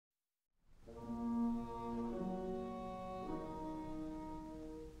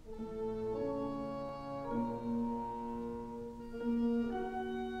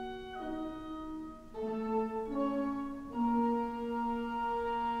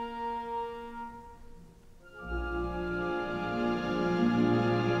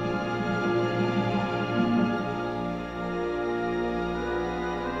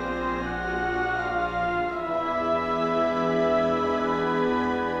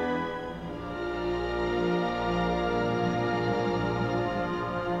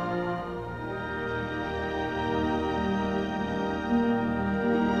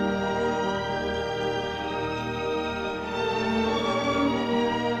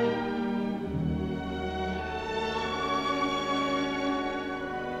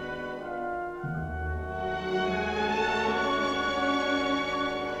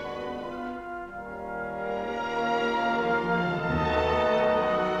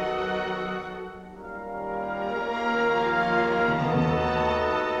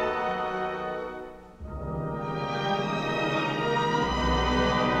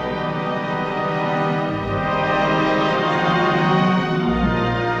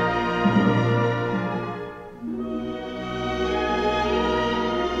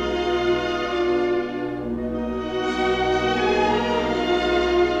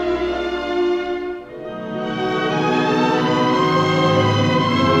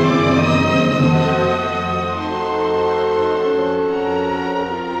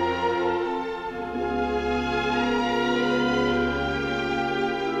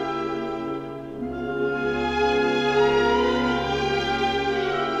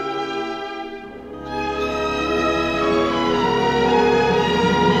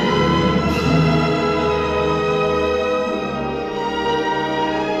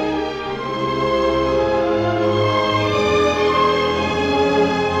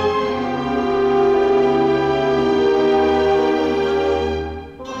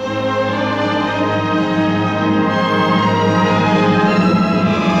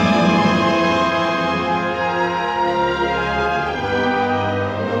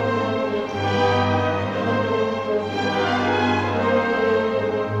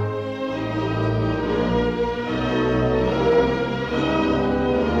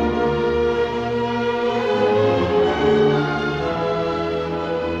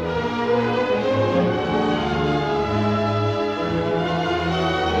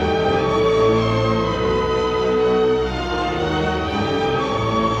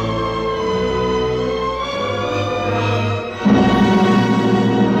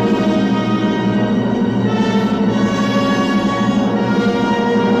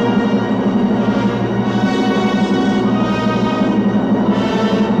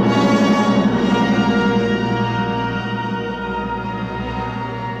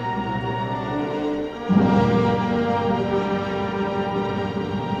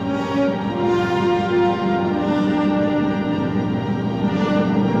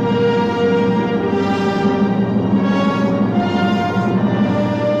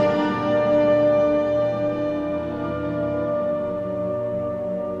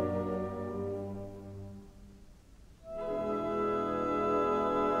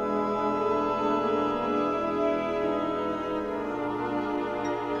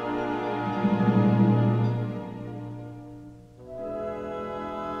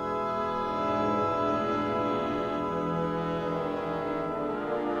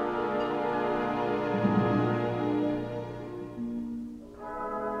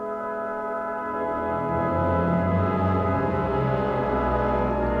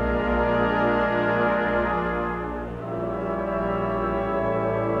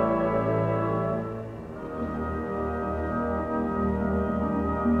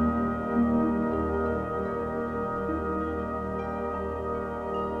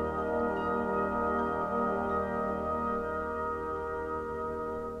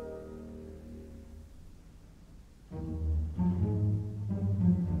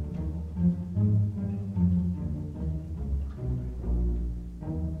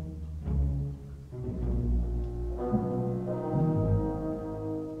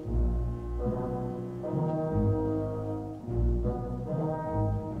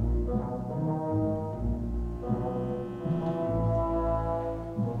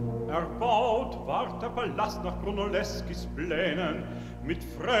der Palast nach Brunelleschis Plänen, mit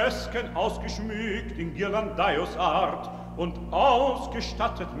Fresken ausgeschmückt in Ghirlandaios-Art und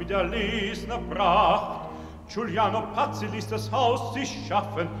ausgestattet mit erlesener Pracht. Giuliano Pazzi ließ das Haus sich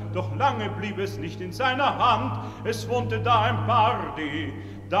schaffen, doch lange blieb es nicht in seiner Hand. Es wohnte da ein Bardi,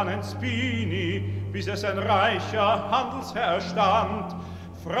 dann ein Spini, bis es ein reicher Handelsherr stand.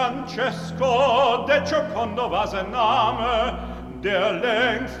 Francesco de Giocondo war sein Name, der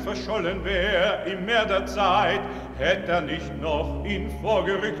längst verschollen wär im Meer der Zeit, hätt er nicht noch in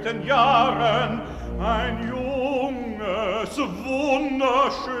vorgerückten Jahren ein junges,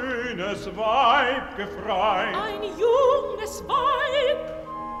 wunderschönes Weib gefreit. Ein junges Weib!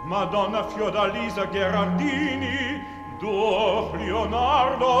 Madonna Fiordalisa Gherardini, durch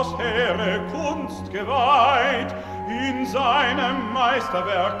Leonardos hehre Kunst geweiht, in seinem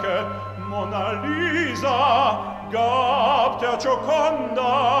Meisterwerke Mona Lisa gab der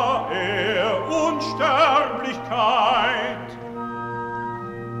Gioconda er Unsterblichkeit.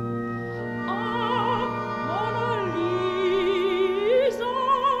 Ah, Mona Lisa!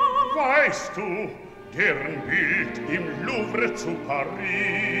 Weißt du, deren Bild im Louvre zu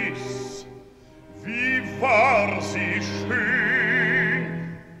Paris, wie war sie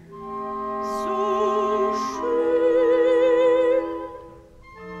schön? So schön.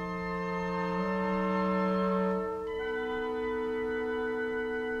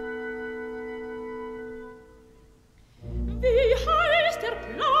 Wie heißt der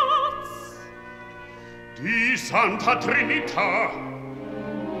Platz? Die Santa Trinita.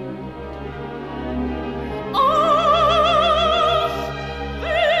 Ach,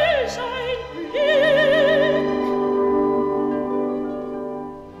 welch ein Blick!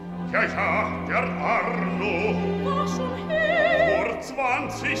 Ja, der Arno War schon her. vor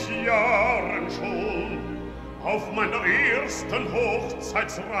 20 Jahren schon auf meiner ersten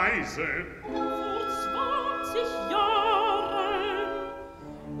Hochzeitsreise. Vor 20 Jahren.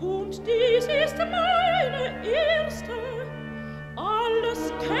 Und dies ist meine erste.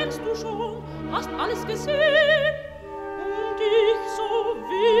 Alles kennst du schon, hast alles gesehen. Und ich so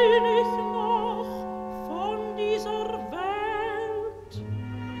wenig noch von dieser Welt.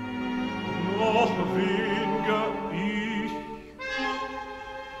 Noch weniger ich.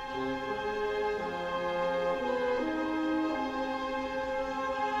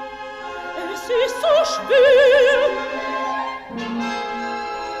 Es ist so schwer.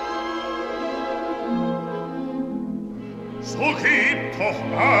 So gib doch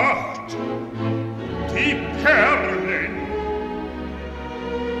Acht, die Perlen,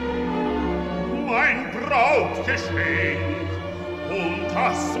 mein Brautgeschenk, und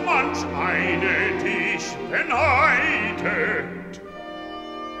dass manch eine dich beneidet.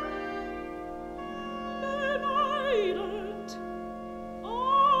 Beneidet.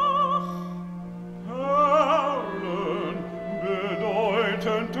 Ach, Perlen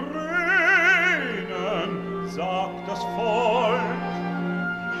bedeuten Tränen, sagt das Volk.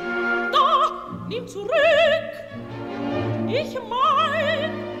 da, nimm zurück. Ich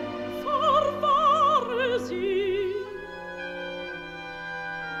mein, verwahre sie.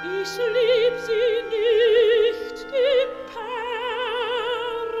 Ich lieb sie nicht, die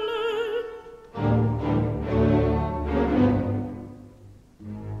Perlen.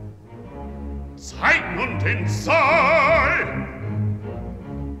 Zeig nun den Saal.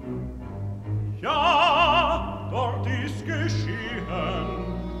 Ja, dort ist geschehen,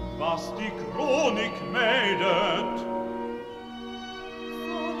 was die Chronik meldet.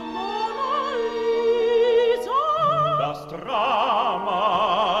 Von Mona Lisa. Das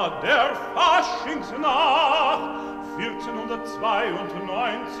Drama der Faschingsnacht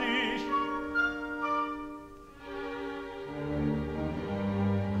 1492.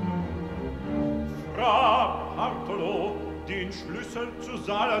 Fra Bartolo den Schlüssel zu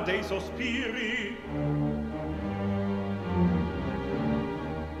Sala dei Sospiri.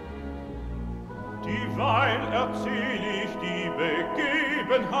 Dieweil erzähl ich die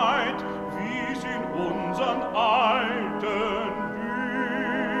Begebenheit, wie sie in unseren alten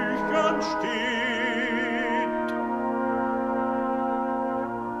Büchern steht.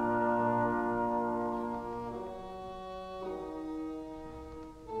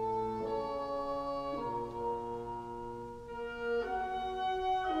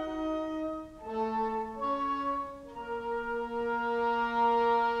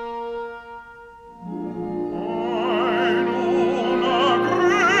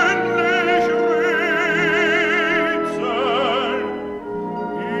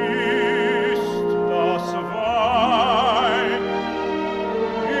 Ist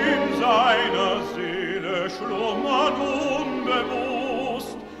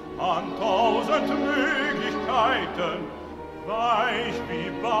an 1000 Möglichkeiten. Weich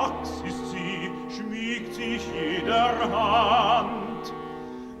wie Wachs ist sie, schmiegt sich jeder Hand.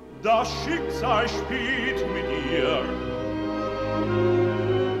 Das Schicksal spielt mit ihr.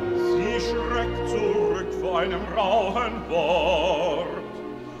 Sie schreckt zurück vor einem rauen Wort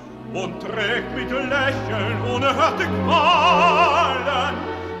und trägt mit Lächeln unerhörte Qualen.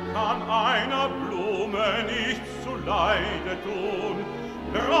 Kann einer Blume nichts zuleide tun,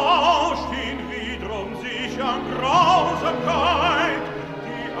 rauscht hinwiedrum sich an Grausamkeit,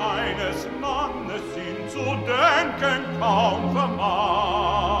 die eines Mannes Sinn zu denken kaum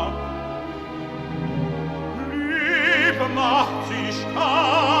vermag. Liebe macht sie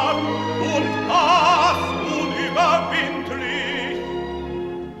stark und Hass unüberwindlich,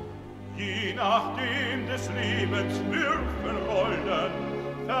 je nachdem des Lebens Würfel rollen,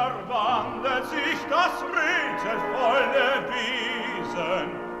 verwandelt sich das rätselvolle Wesen.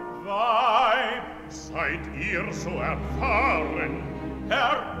 Weib, seid ihr so erfahren?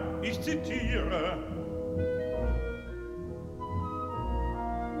 Herr, ich zitiere.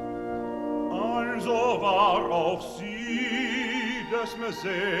 Also war auch sie des Messer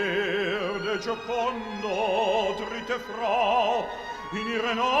de Giocondo, dritte Frau. In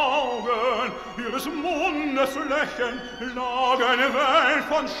ihren Augen, ihres Mundes Lächeln, lag eine Welt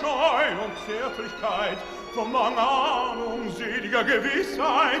von Scheu und Zärtlichkeit, von Ahnung seliger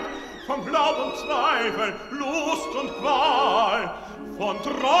Gewissheit, von Glaub und Zweifel, Lust und Qual, von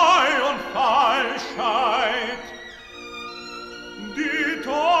Treu und Falschheit. Die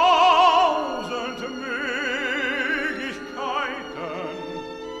 1000 Möglichkeiten.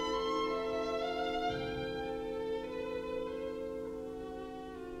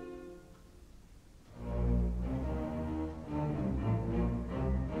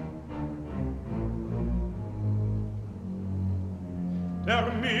 Der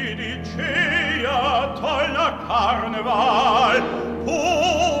Mediceer toller Karneval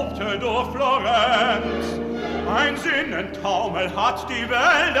tobte durch Florenz. Ein Sinnentaumel hat die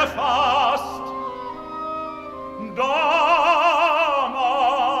Welt erfasst. Damals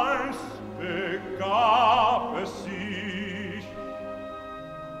begab es sich.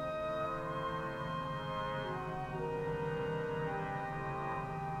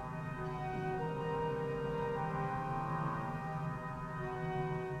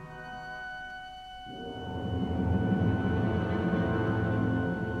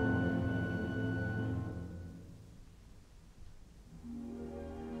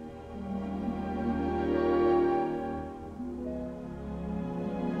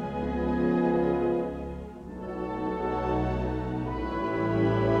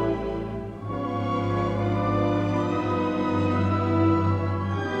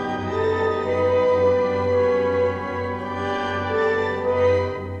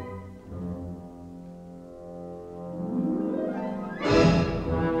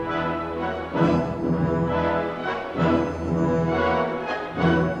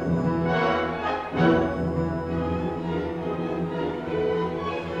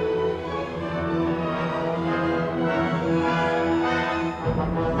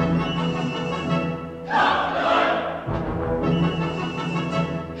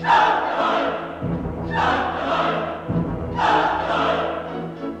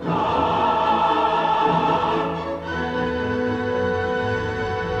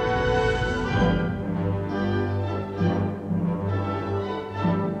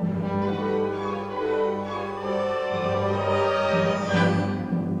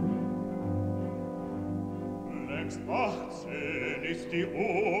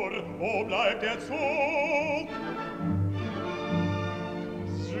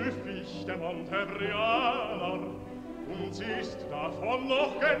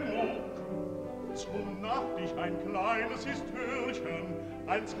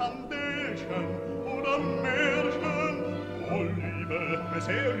 Als Handelchen oder Märchen. Oh, liebe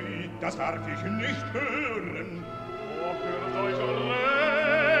Messeri, das darf ich nicht hören. Oh, hört euch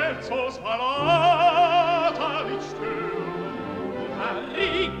Rätsels Verlata nicht stören.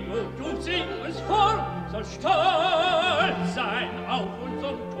 Arrigo, du sing es vor, soll stolz sein auf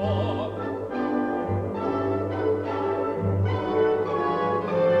unserem Tor.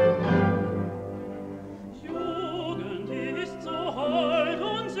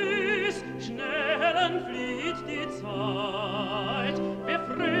 Flieht die Zeit, wer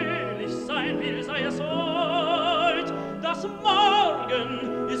fröhlich sein will, sei es heut. Das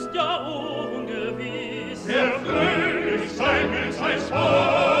Morgen ist ja ungewiss. Wer fröhlich sein will, sei es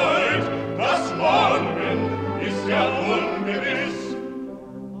heut. Das Morgen ist ja ungewiss.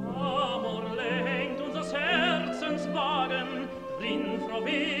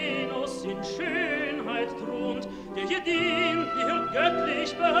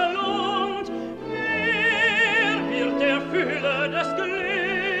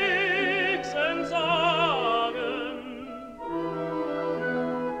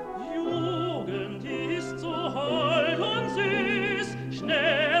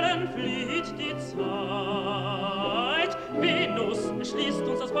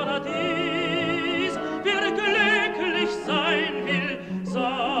 Paradies, wer glücklich sein will,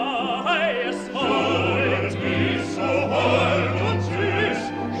 sei es heut. Ist so hold und süß,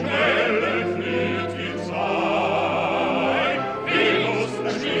 schnelle fliegt die Zeit. Wie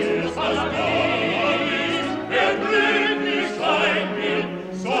lustig ist das Paradies, wer glücklich sein will,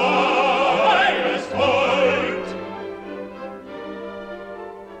 sei es heut.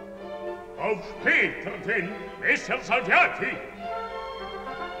 Auf später denn, Messer Salviati!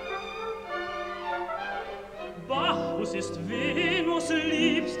 Bacchus ist Venus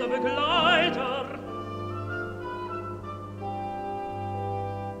liebster Begleiter.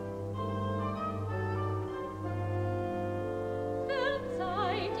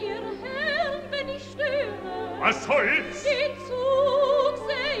 Verzeiht ihr Herrn, wenn ich störe. Was soll's? Den Zug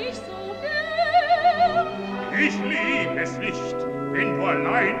seh ich so gern. Ich lieb es nicht, wenn du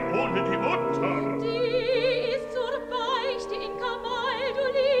allein ohne die Mutter. Die ist zur Beichte in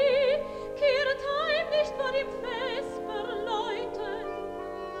Camaldoli, kehret heim nicht vor dem Vesperläuten.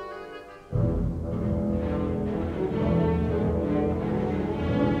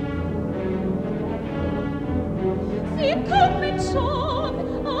 Sie kommen schon,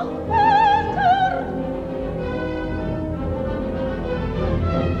 ach Väter!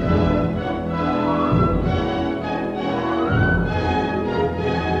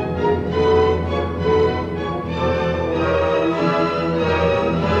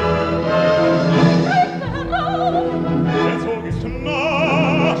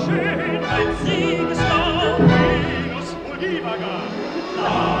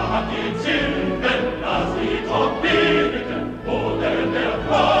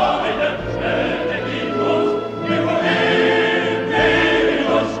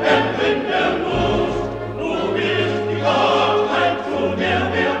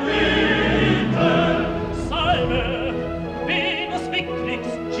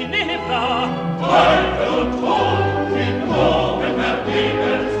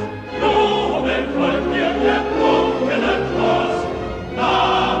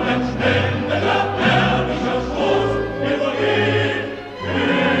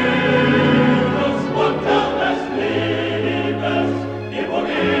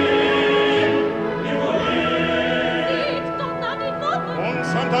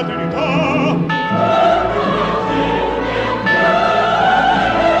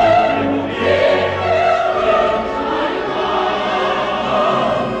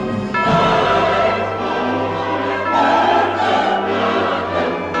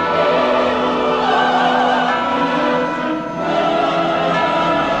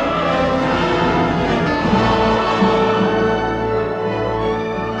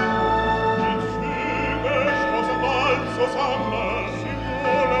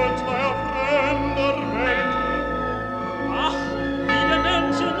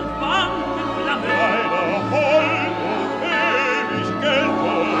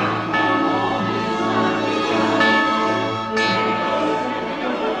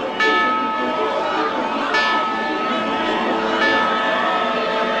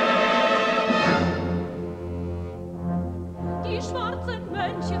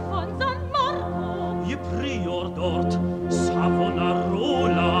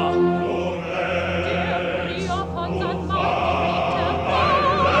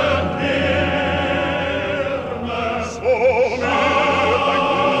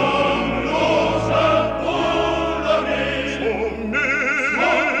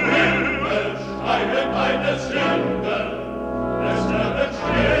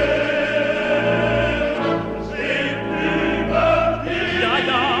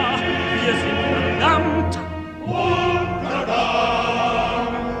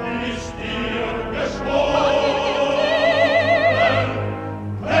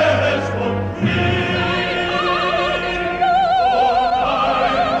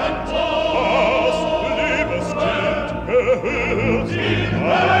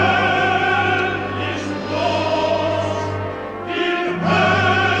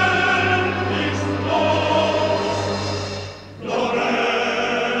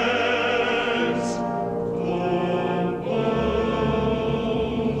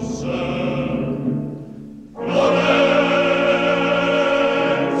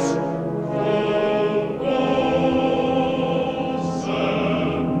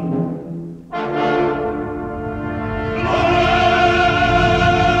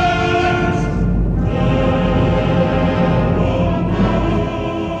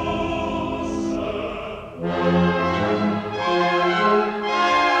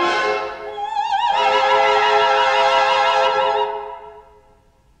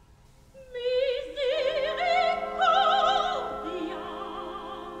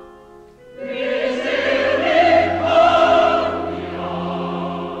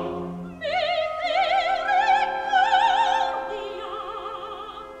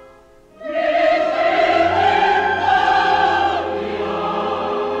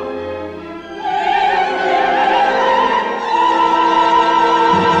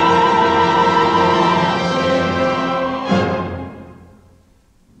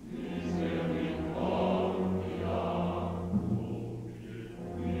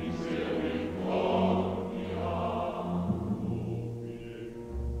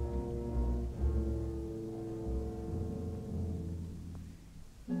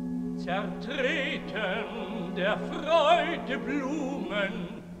 Zertreten der Freude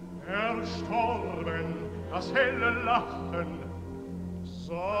Blumen, erstorben das helle Lachen,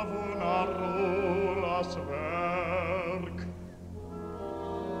 Savonarolas Werk.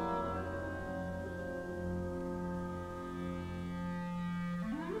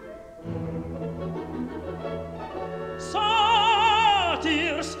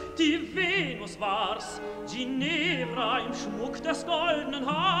 Satyrs, die Venus war's, Ginevra im Schmuck des goldenen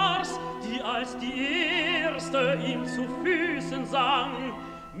Haars, die als die erste ihm zu Füßen sang,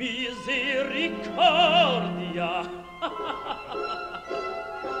 Misericordia.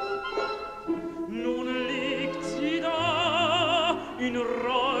 Nun liegt sie da, in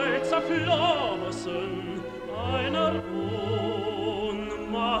Reut zerflossen, einer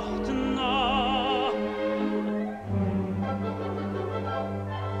Ohnmacht nah.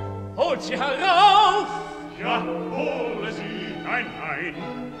 Holt sie herauf! Ja, hole sie! Nein, nein,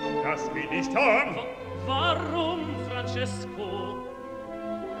 das will ich tun! Warum, Francesco?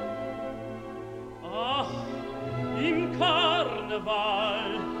 Ach, im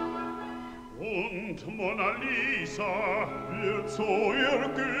Karneval. Und Mona Lisa wird so ihr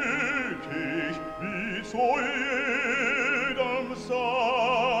gütig, wie zu jedem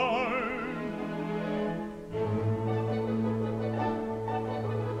sein.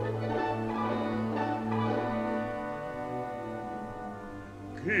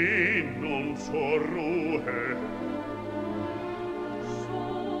 Geh nun zur Ruhe.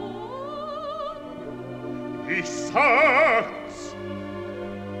 Ich sag's!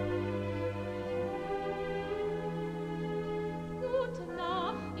 Gute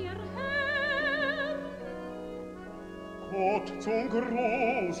Nacht, ihr Herr. Gott zum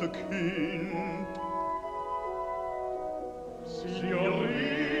große Kind.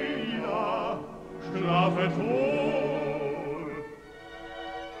 Signorina, schlafet wohl.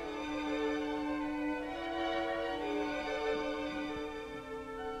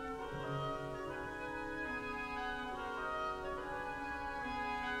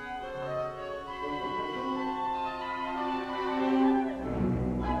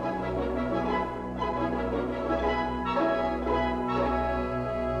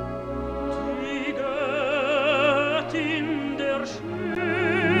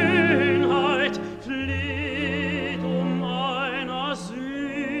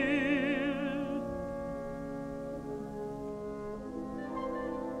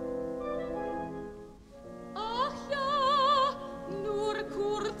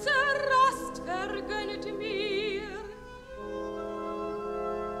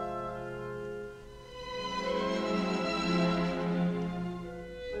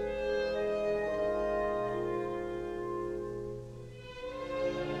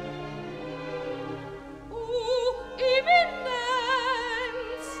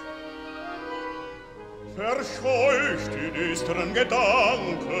 Verscheucht die düsteren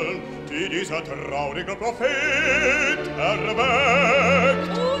Gedanken, die dieser traurige Prophet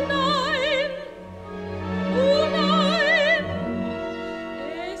erweckt. Oh nein! Oh nein!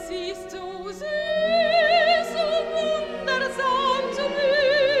 Es ist so süß, so wundersam zu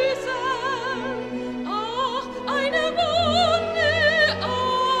büßen. Ach, eine Wunde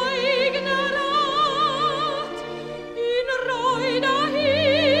eigener Art, in Reu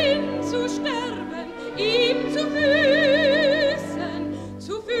dahin zu sterben, ihm zu Füßen,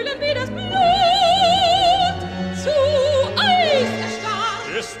 zu fühlen wie das Blut zu Eis erstarrt.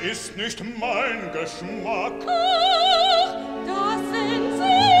 Es ist nicht mein Geschmack. Ach, das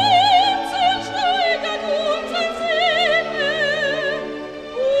entsetzt und steigert unsere Sinne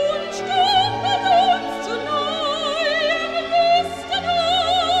und stürmt uns zu neuen Lüsten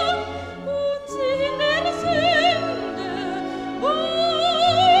an, uns in der Sünde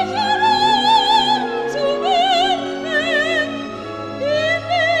weicher anzuwerfen, in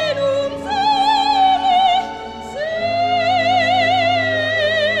den unselig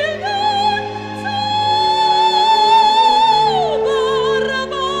seligen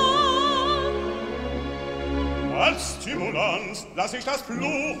Zauberbann. Als Stimulanz lass ich das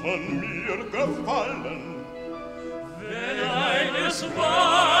Fluchen mir gefallen. Wenn eines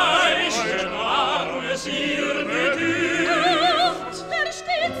weichen Armes ihr bedürft,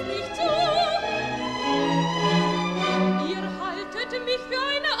 Versteht's nicht so. Ihr haltet mich für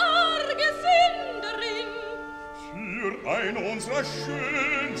eine arge Sünderin. Für eine unserer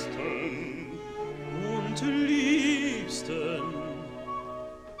schönsten. und Liebsten.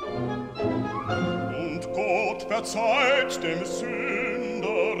 Und Gott verzeiht dem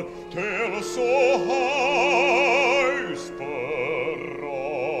Sünder, der so heiß bereut.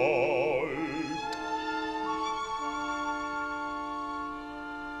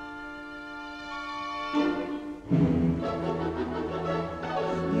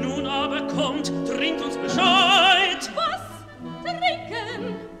 Wer kommt, trinkt uns Bescheid. Was?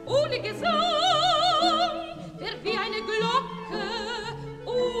 Trinken ohne Gesang? Wer wie eine Glocke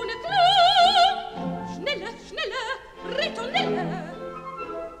ohne Klang? Schnelle, schnelle, Ritornelle.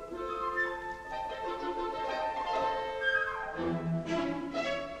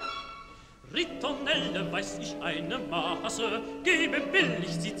 Ritornelle weiß ich eine Maße, gebe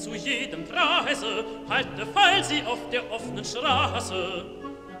billig sie zu jedem Preise, halte feil sie auf der offenen Straße.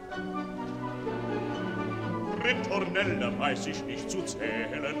 Ritornelle weiß ich nicht zu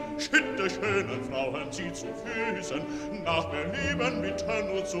zählen, schütte schönen Frauen sie zu Füßen, nach Belieben mitten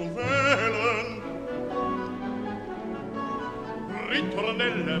nur zu wählen.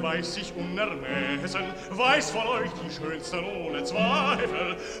 Ritornelle weiß ich unermessen, weiß von euch die schönsten ohne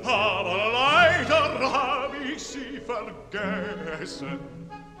Zweifel, aber leider hab ich sie vergessen.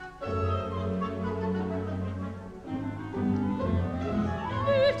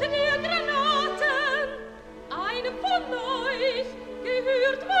 Blüten ihr Granaten, einem von euch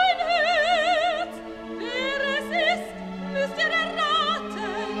gehört mein Herz. Wer es ist, müsst ihr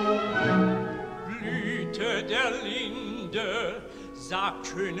erraten. Blüte der Linde, sagt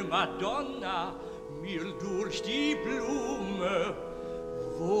schöne Madonna mir durch die Blume,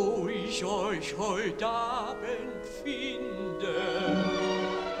 wo ich euch heut Abend finde.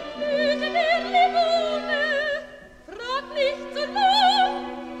 Blüten der Limone, frag nicht zu lang,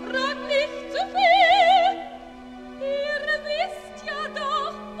 frag nicht zu viel. Ihr wisst ja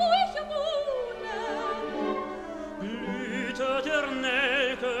doch, wo ich wohne. Blüte der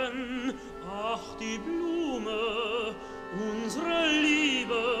Nelken, ach die Blume, unsere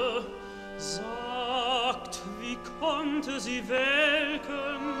Liebe, sagt, wie konnte sie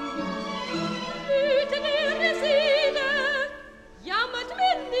welken? Blüten ihre Seele, jammert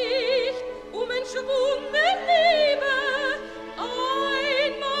mir nicht entschwungne Liebe,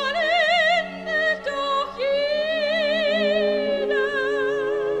 einmal endet doch jede.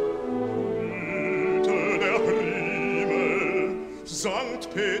 Blüte der Primel, Sankt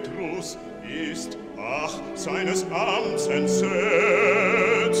Petrus ist, ach, seines Amts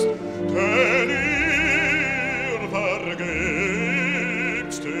entsetzt, denn ihr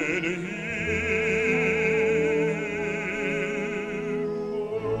vergebt den Himmel.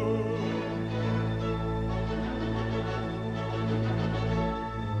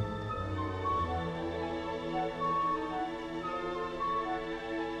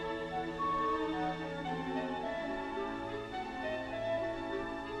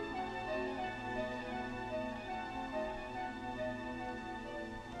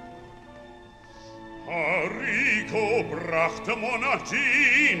 Arrigo brachte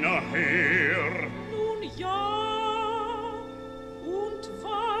Monarchina her. Nun ja, und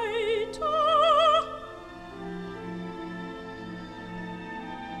weiter.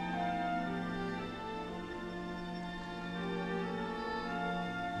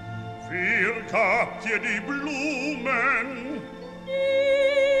 Wer gab dir die Blumen?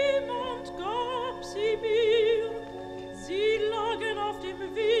 Niemand gab sie mir, sie lagen auf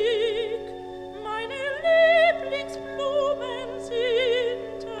dem Weg. Meine Lieblingsblumen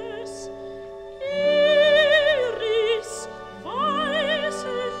sind es, Iris,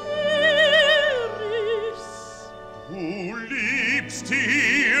 weiße Iris. Du liebst die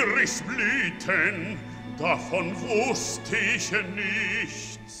Irisblüten, davon wusste ich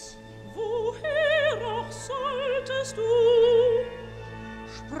nichts. Woher auch solltest du?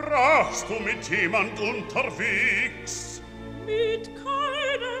 Sprachst du mit jemand unterwegs? Mit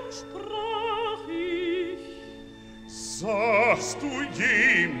keinem sprach ich. Sahst du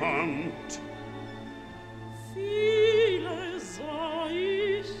jemand? Viele sah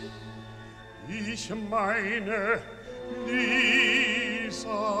ich. Ich meine,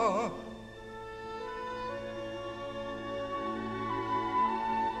 Lisa.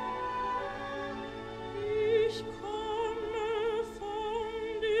 Ich komme von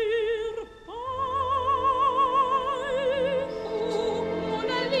dir bei. Oh,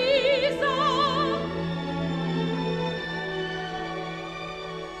 Mona Lisa!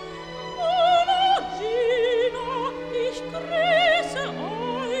 Monarchina, ich grüße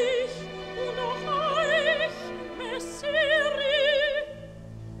euch und auch euch, Messeri.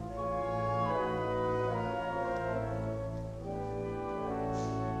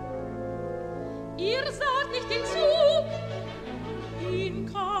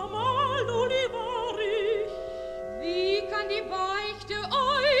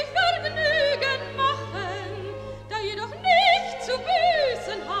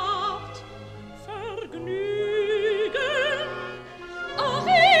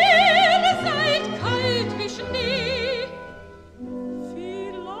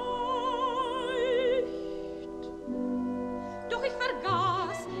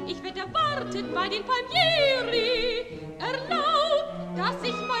 wartet bei den Palmieri. Erlaubt, dass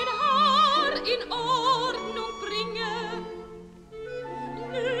ich mein Haar in Ordnung bringe.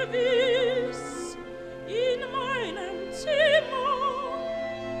 Gewiss, in meinem Zimmer.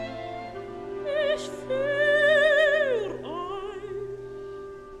 Ich führ euch.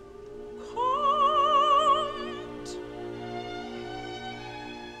 Kommt.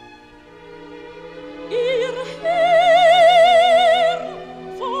 Ihr Herr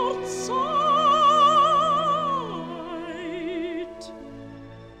verzeiht.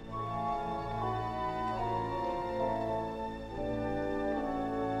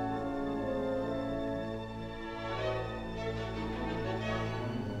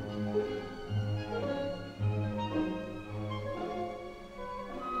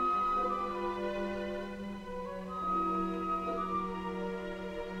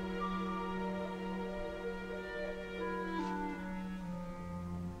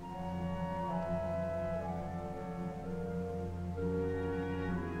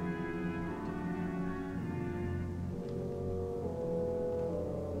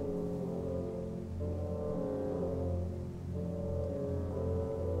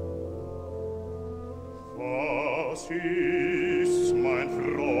 Was ist, mein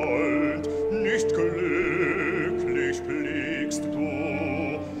Freund, nicht glücklich blickst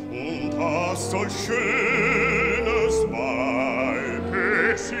du und hast solch schönes Weib.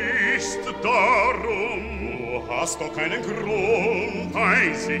 Es ist darum, du hast doch keinen Grund,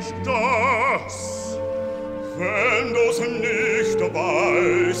 weiß ich das. Wenn du's nicht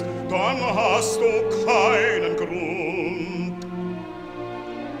weißt, dann hast du keinen Grund.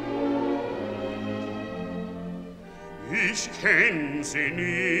 Ich kenn sie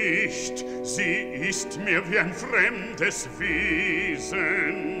nicht, sie ist mir wie ein fremdes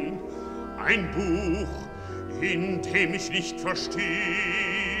Wesen. Ein Buch, in dem ich nicht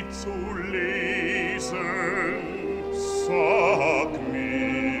versteh zu lesen. Sag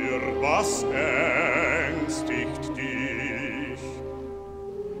mir, was ängstigt dich?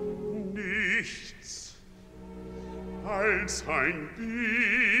 Nichts als ein Bild.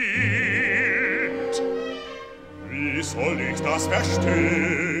 Wie soll ich das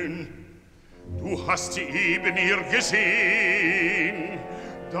verstehen? Du hast sie eben hier gesehen,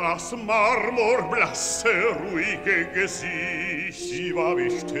 das marmorblasse, ruhige Gesicht. Sie war wie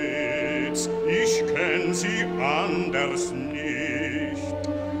stets, ich kenn sie anders nicht.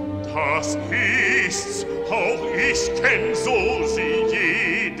 Das ist's, auch ich kenn so sie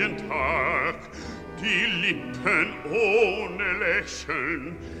jeden Tag. Die Lippen ohne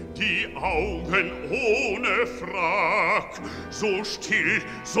Lächeln, die Augen ohne Frag, so still,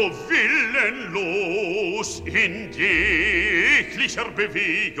 so willenlos, in jeglicher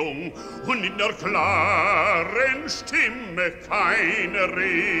Bewegung und in der klaren Stimme keine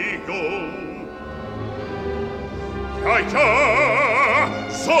Regung. Ja, ja,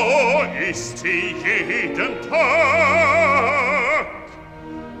 so ist sie jeden Tag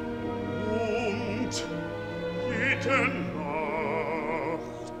und jede Nacht.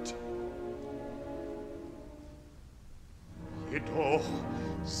 Jedoch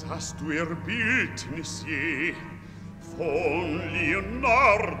sahst du ihr Bildnis je von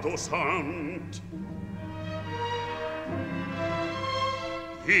Leonardos Hand.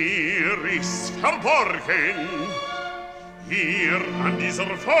 Hier ist's verborgen, hier an dieser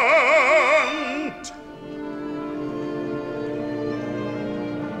Wand.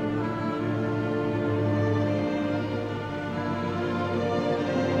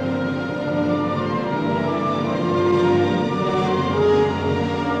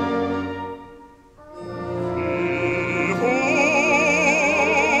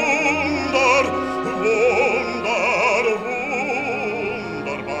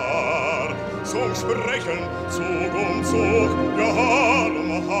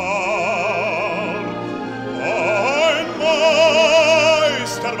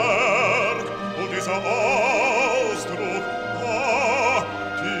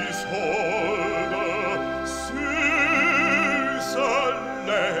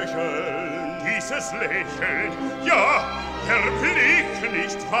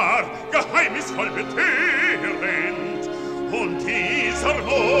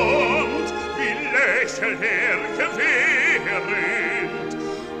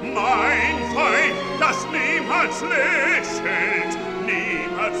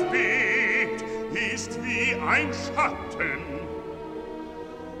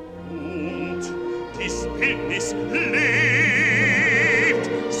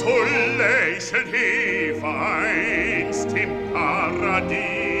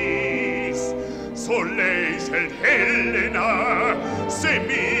 so lächelt Helena,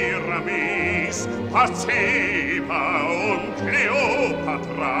 Semiramis, Pazeba und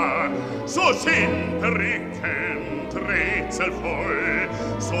Kleopatra, so sinnberückend, rätselvoll,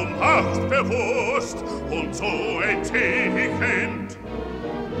 so machtbewusst und so enttäuschend.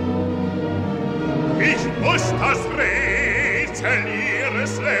 Ich muss das Rätsel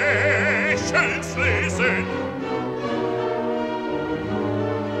ihres Lächelns lesen.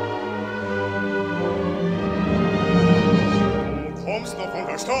 Du kommst noch vom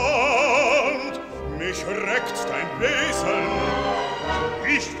Verstand, mich reckt dein Wesen.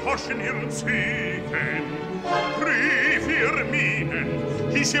 Ich forsche in ihren Zügen, prüf ihr Mienen,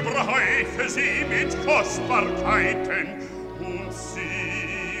 ich überhäufe sie mit Kostbarkeiten, und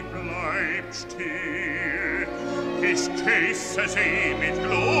sie bleibt still. Ich küsse sie mit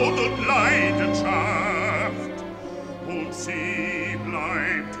Glut und Leidenschaft, und sie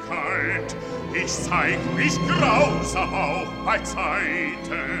bleibt kalt. Ich zeig mich grausam auch bei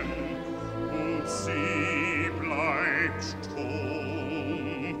Zeiten, und sie bleibt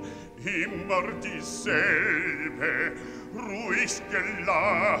stumm. Immer dieselbe, ruhig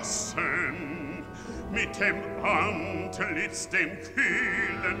gelassen, mit dem Antlitz, dem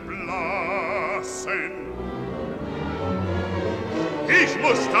kühlen Blassen. Ich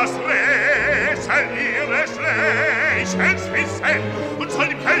muss das Rätsel ihres Lächelns wissen, und soll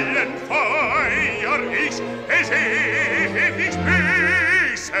im hellen Feuer ich es ewig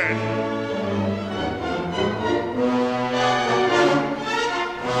büßen.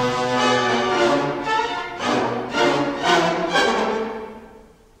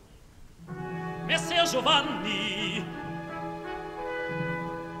 Messer Giovanni.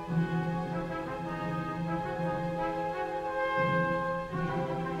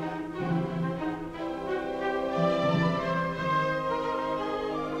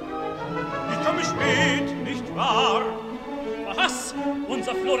 Ich komme spät, nicht wahr? Was?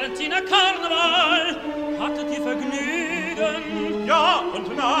 Unser Florentiner Karneval? Hattet ihr Vergnügen? Ja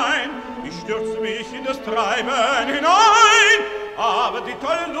und nein, ich stürzte mich in das Treiben hinein, aber die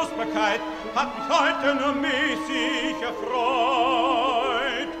tolle Lustbarkeit hat mich heute nur mäßig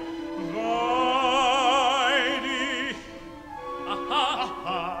erfreut, weil ich...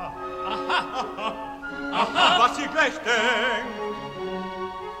 Aha, was ihr gleich denkt.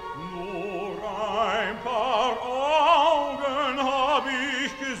 Nur ein paar Augen hab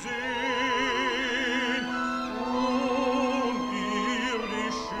ich gesehen,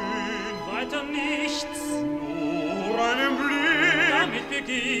 unirdisch schön. Weiter nichts. Nur einen Blick. Damit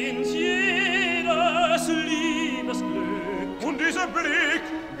beginnt jedes Liebesglück. Und dieser Blick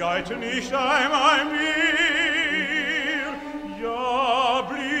galt nicht einmal mir. Ja,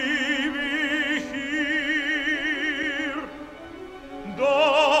 blieb ich hier.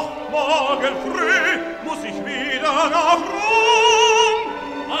 Doch morgen früh muss ich wieder nach Rom.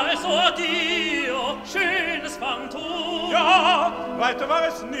 Also addio, schönes Phantom. Ja, weiter war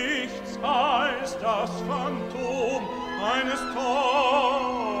es nichts als das Phantom eines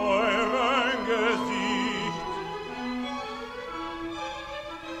teuren Gesichts.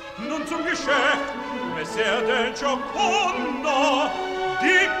 Nun zum Geschäft, Messer del Giocondo,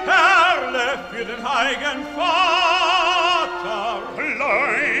 die Perle für den heiligen Vater.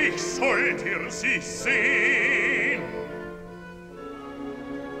 Gleich sollt ihr sie sehen.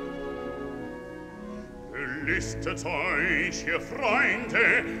 Gelüstet euch, ihr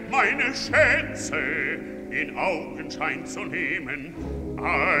Freunde, meine Schätze in Augenschein zu nehmen.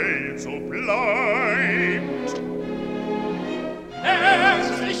 Also bleibt.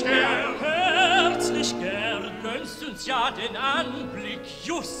 Herzlich gern, gönnst uns ja den Anblick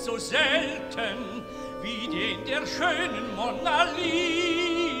just so selten wie den der schönen Mona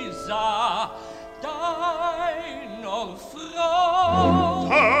Lisa, deiner Frau.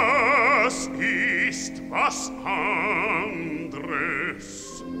 Das ist was anderes.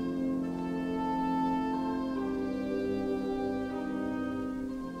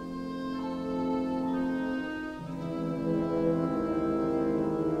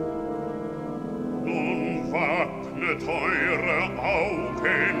 Wappnet eure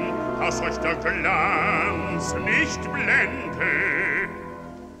Augen, dass euch der Glanz nicht blende.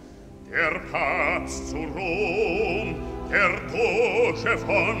 Der Papst zu Rom, der Doge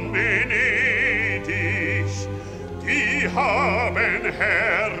von Venedig, die haben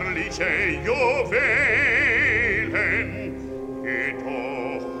herrliche Juwelen,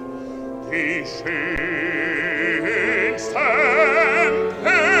 jedoch die schönsten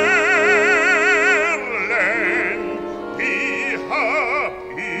Perlen, die hab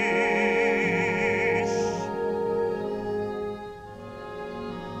ich.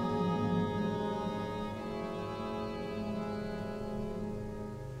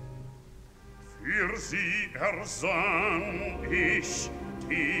 Für sie ersann ich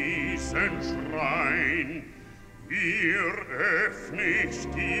diesen Schrein. Hier öffne ich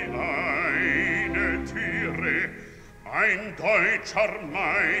die eine Türe. Ein deutscher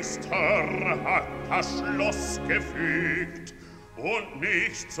Meister hat das Schloss gefügt, und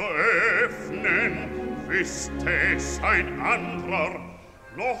nicht zu öffnen wüsste es ein anderer.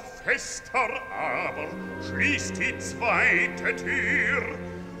 Noch fester aber schließt die zweite Tür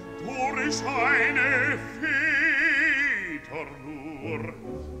durch eine Feder nur.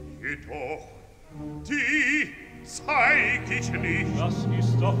 Jedoch die zeig ich nicht. Das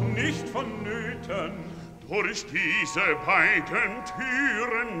ist doch nicht vonnöten. Durch diese beiden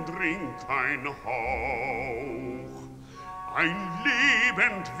Türen dringt ein Hauch. Ein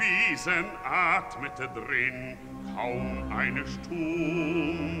Lebendwesen atmete drin, kaum eine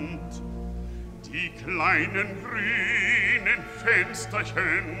Stund. Die kleinen grünen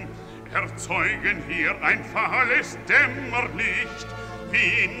Fensterchen erzeugen hier ein fahles Dämmerlicht,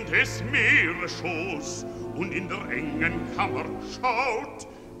 wie in des Meeresschoß. Und in der engen Kammer schaut,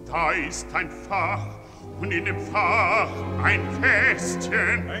 da ist ein Fach, und in dem Fach ein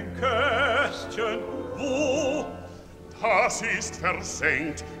Kästchen. Ein Kästchen, wo? Das ist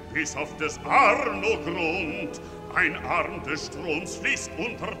versenkt bis auf des Arno-Grund. Ein Arm des Stroms fließt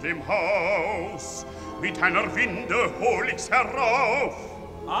unter dem Haus. Mit einer Winde hol ich's herauf.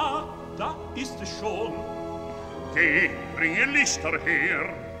 Ah, da ist es schon. Geh, bringe Lichter her.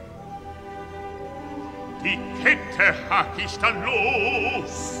 Die Kette hack ich dann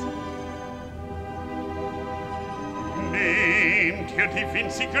los. Nehmt ihr die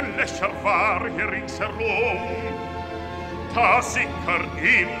winzigen Löcher wahr hier ringsherum. Da sickert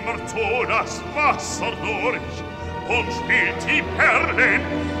immerzu das Wasser durch und spielt die Perlen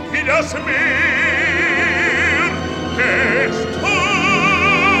wie das Meer es tut.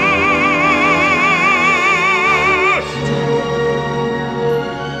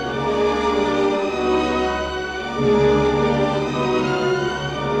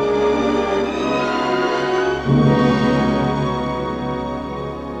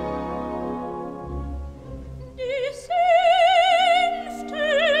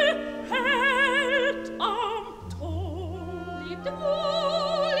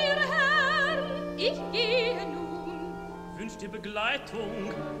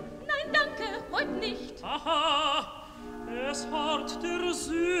 Nein, danke, heute nicht. Aha, es hart der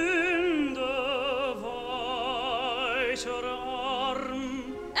Sünde weicher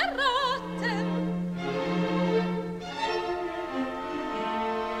Arm. Erraten.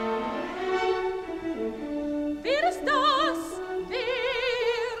 Wer ist das?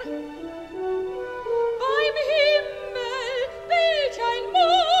 Wer? Beim Himmel, welch ein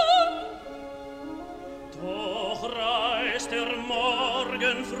Mond! Doch reist der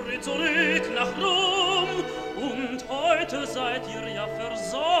Morgen früh zurück nach Rom, und heute seid ihr ja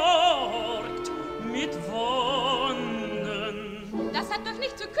versorgt mit Wonnen. Das hat euch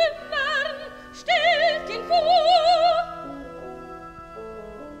nicht zu kümmern, stellt ihn vor.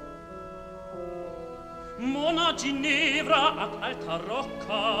 Mona Ginevra ad Alta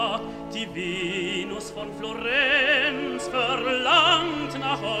Rocca, die Venus von Florenz verlangt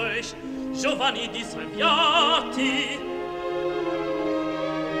nach euch, Giovanni di Salviati.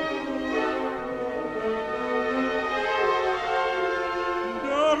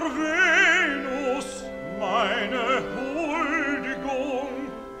 Der Venus, meine Huldigung.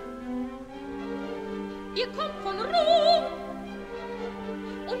 Ihr kommt von Rom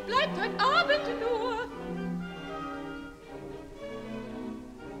und bleibt heute Abend nur.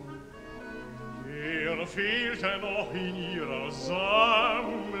 Er fehlte noch in ihrer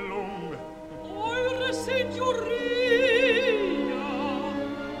Sammlung. Eure Signoria.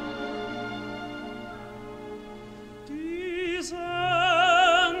 Die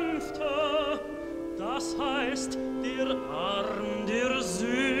Sänfte, das heißt der Arm der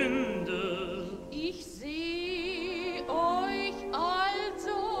Sünde. Ich seh euch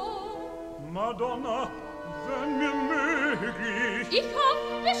also. Madonna, wenn mir möglich. Ich hoff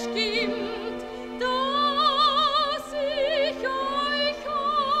bestimmt, dass ich euch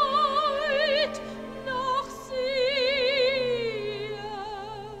heut noch sehe.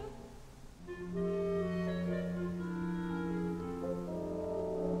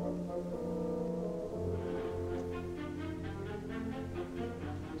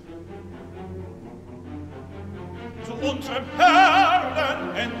 Zu unserem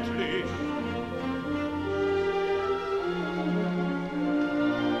Herrn endlich.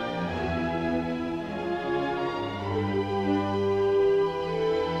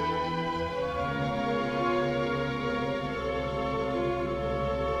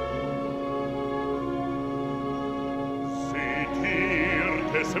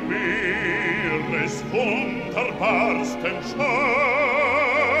 wunderbarsten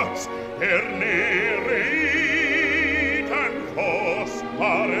Schatz, der Nereiden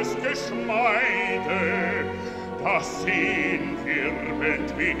kostbares Geschmeide, das ihn wirbelt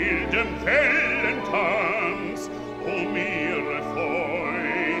wildem Wellentanz ihre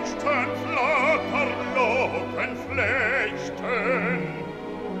feuchten Flatterlocken flechten.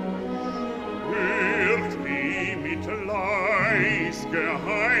 Hört wie mit leis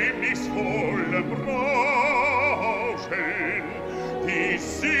geheimnisvollem Rauschen die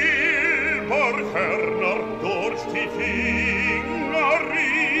Silberhörner durch die Finger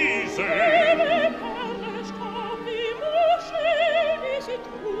riesen.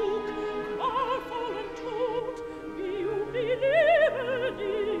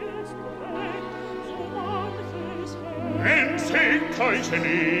 Entseht euch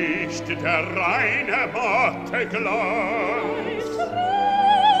nicht der reine matte Glanz,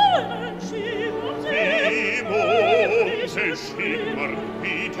 wie Mondschimmer,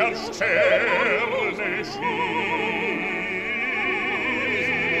 wie der Sterne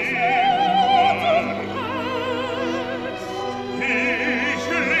Ich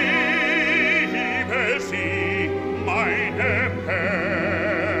liebe sie, meine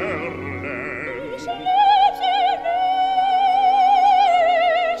Perle. Ich lieb sie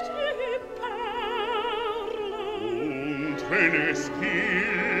nicht, die Perle. Und wenn es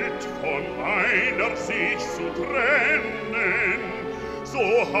gilt, von einer sich zu trennen, so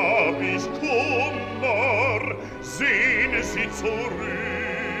hab ich Kummer, sehne sie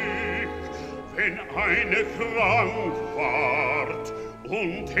zurück. Wenn eine krank ward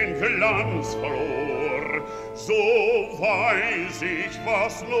und den Glanz verlor, so weiß ich,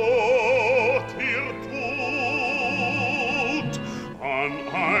 was Not ihr tut. An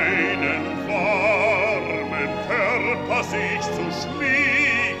einen warmen Körper sich zu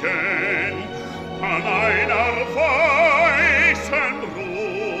schmiegen, an einer weißen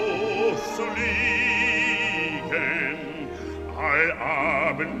Brust zu liegen.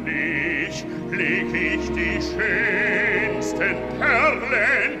 Allabendlich leg ich die schönsten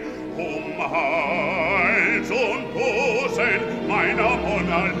Perlen Hals und Busen meiner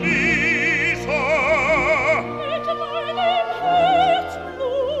Mona Lisa. Mit meinem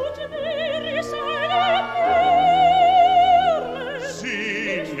Herzblut nähr ich seine Perle.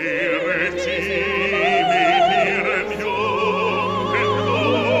 Sie nähret sie mit ihrem jungen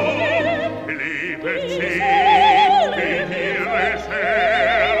Blut, liebet sie mit ihres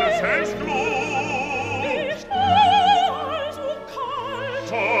Herzens Blut. Ich also kalt,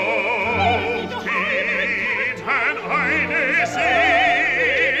 taucht ihnen eine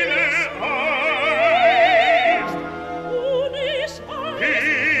Seele einst. Und ich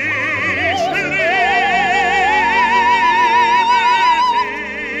liebe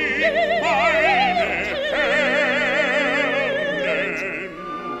sie, meine Perlen.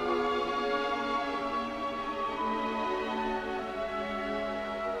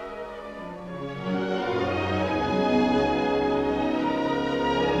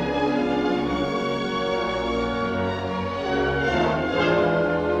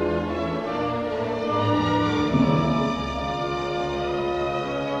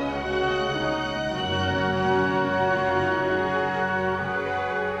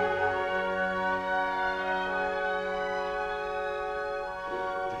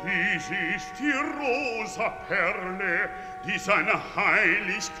 Dies ist die rosa Perle, die seine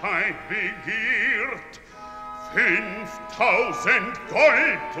Heiligkeit begiert. 5000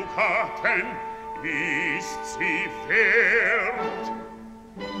 Golddukaten ist sie wert.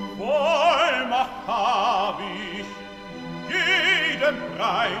 Vollmacht hab ich, jeden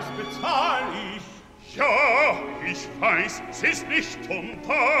Preis bezahl ich. Ja, ich weiß, es ist nicht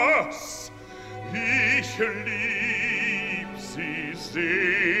das. Ich lieb sie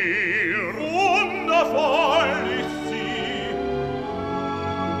sehr. Wundervoll ist sie.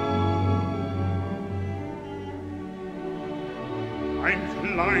 Ein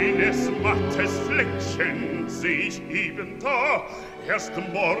kleines, mattes Fleckchen seh ich eben da. Erst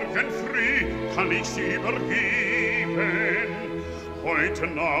morgen früh kann ich sie übergeben. Heute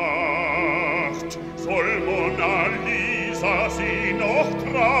Nacht soll Mona Lisa sie noch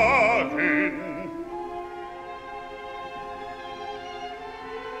tragen.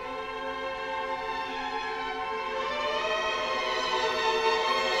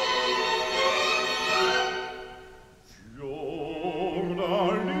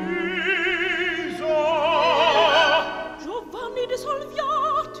 Fiordalisa! Giovanni de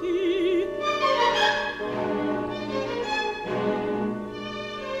Salviati!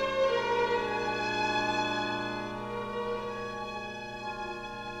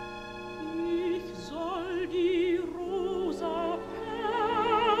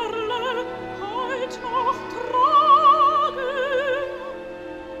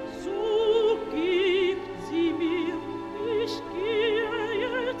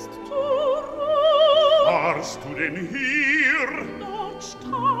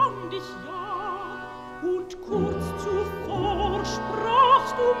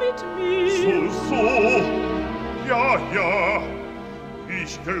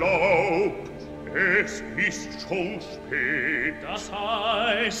 ich glaub, es ist schon spät. Das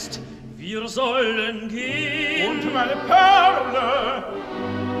heißt, wir sollen gehen. Und meine Perle,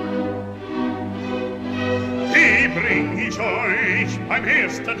 die bring ich euch beim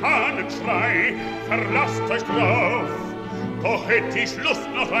ersten Hahnenschrei. Verlasst euch drauf, doch hätt ich Lust,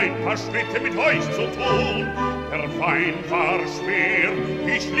 noch ein paar Schritte mit euch zu tun. Der Wein war schwer,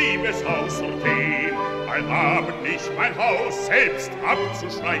 ich lieb es außerdem, allabendlich mein Haus selbst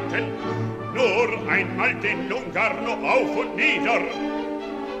abzuschreiten. Nur einmal den Lungarno auf und nieder.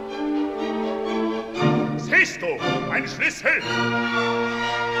 Siehst du, ein Schlüssel?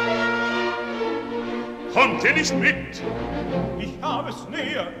 Kommt ihr nicht mit? ich habe es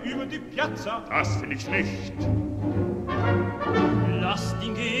näher über die Piazza. Das will ich nicht. Lasst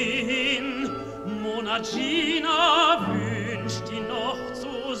ihn gehen, Monagina wünscht ihn noch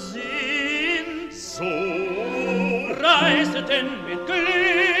zu sehen. So Reiset denn mit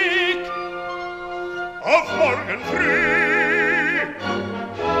Glück. auf morgen früh.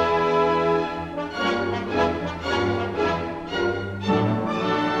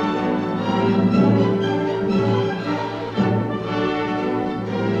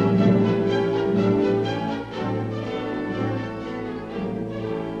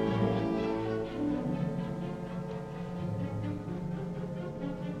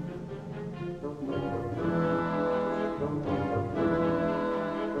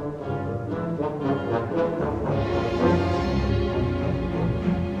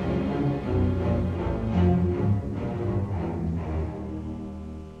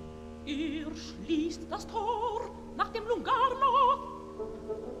 Das Tor nach dem Lungarno.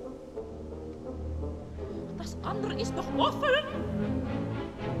 Das andere ist noch offen.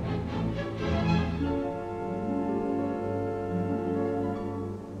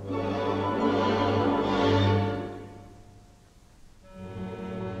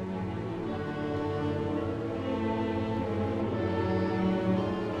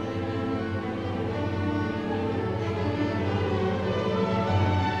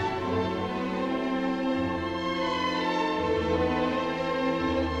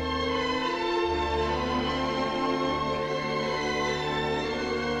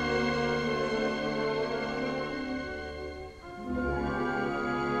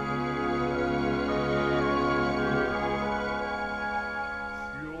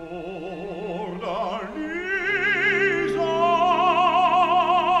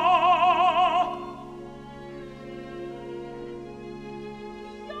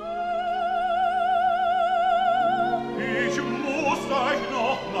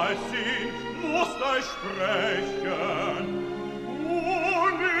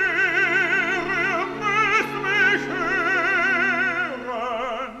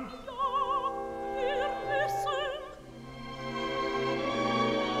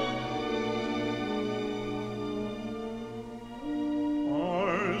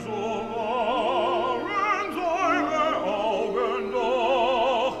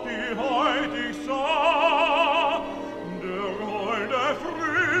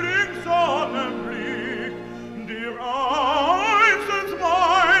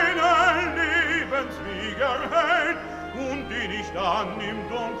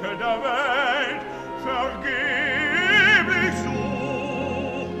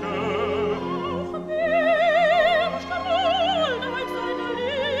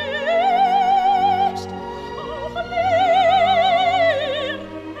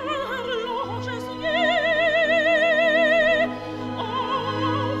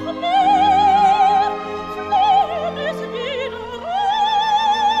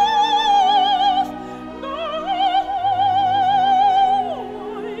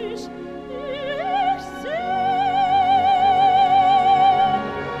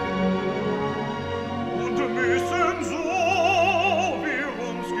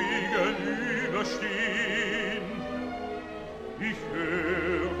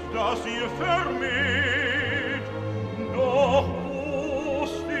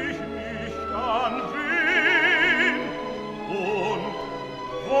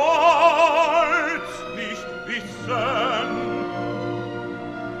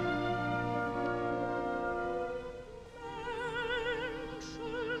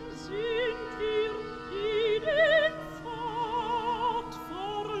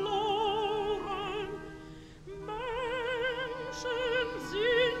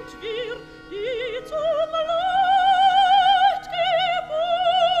 Sind wir, die zu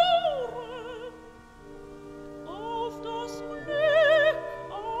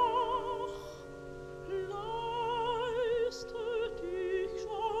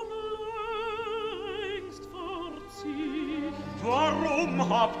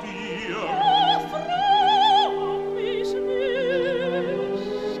habt ihr? Oh, frag mich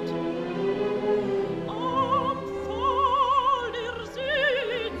nicht. Am Fall der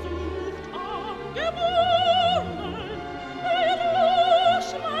Sehnsucht angebunden,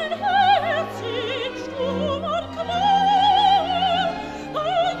 erlosch mein Herz in Sturm und Qual, da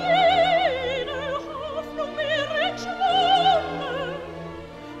jene Hoffnung mir entschwunden,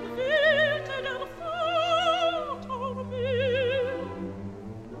 wählte der Vater mir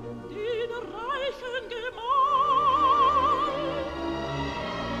den reichen Gemahl.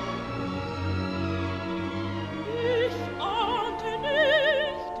 Ich ahnte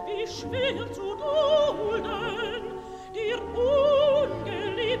nicht, wie schwer zu dulden der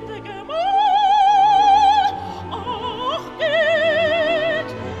ungeliebte Gemahl. Ach, geht,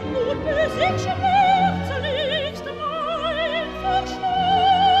 nun besiegt schmerzlichst mein Verschulden.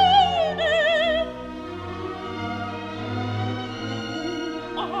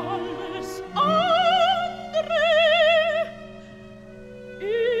 Alles andere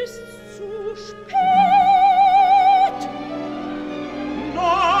ist zu spät.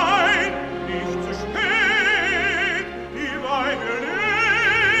 Nein, nicht zu spät. Die Weiber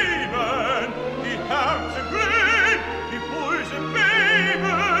leben, die Herzen glühen, die Pulse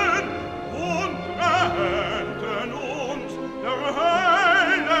beben und brennten uns der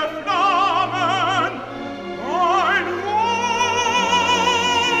Hölle Flammen. Ein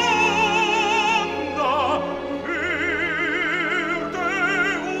Wunder führte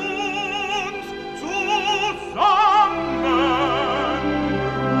uns zusammen.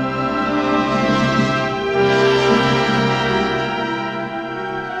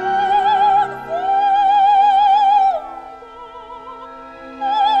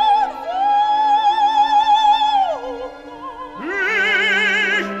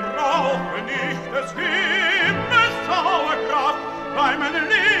 Ich brauche nicht des Himmels Zauberkraft, weil meine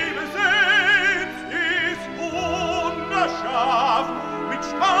Liebe selbst ist wunderschaft. Mit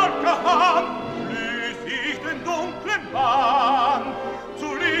starker Hand löse ich den dunklen Bahn. Zu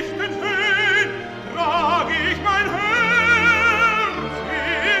lichten Höhen trage ich mein Herz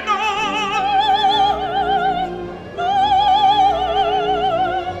hinan.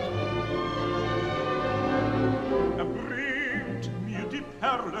 Er bringt mir die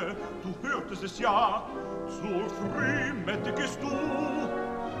Perle, du hörtest es ja, zur Frühmette gehst du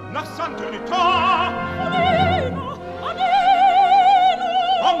nach San Trinità. Annena, Annena,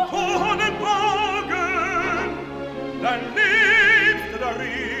 Am hohen Wagen, dein Liebste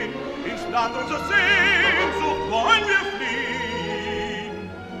darin, ins Land unserer Sehnsucht wollen wir fliehen.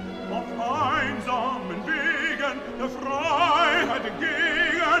 Auf einsamen Wegen der Freiheit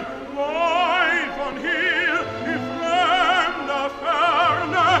entgegen, weit von hier in fremder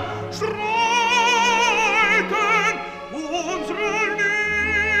Ferne, schreiten unsere Liebe.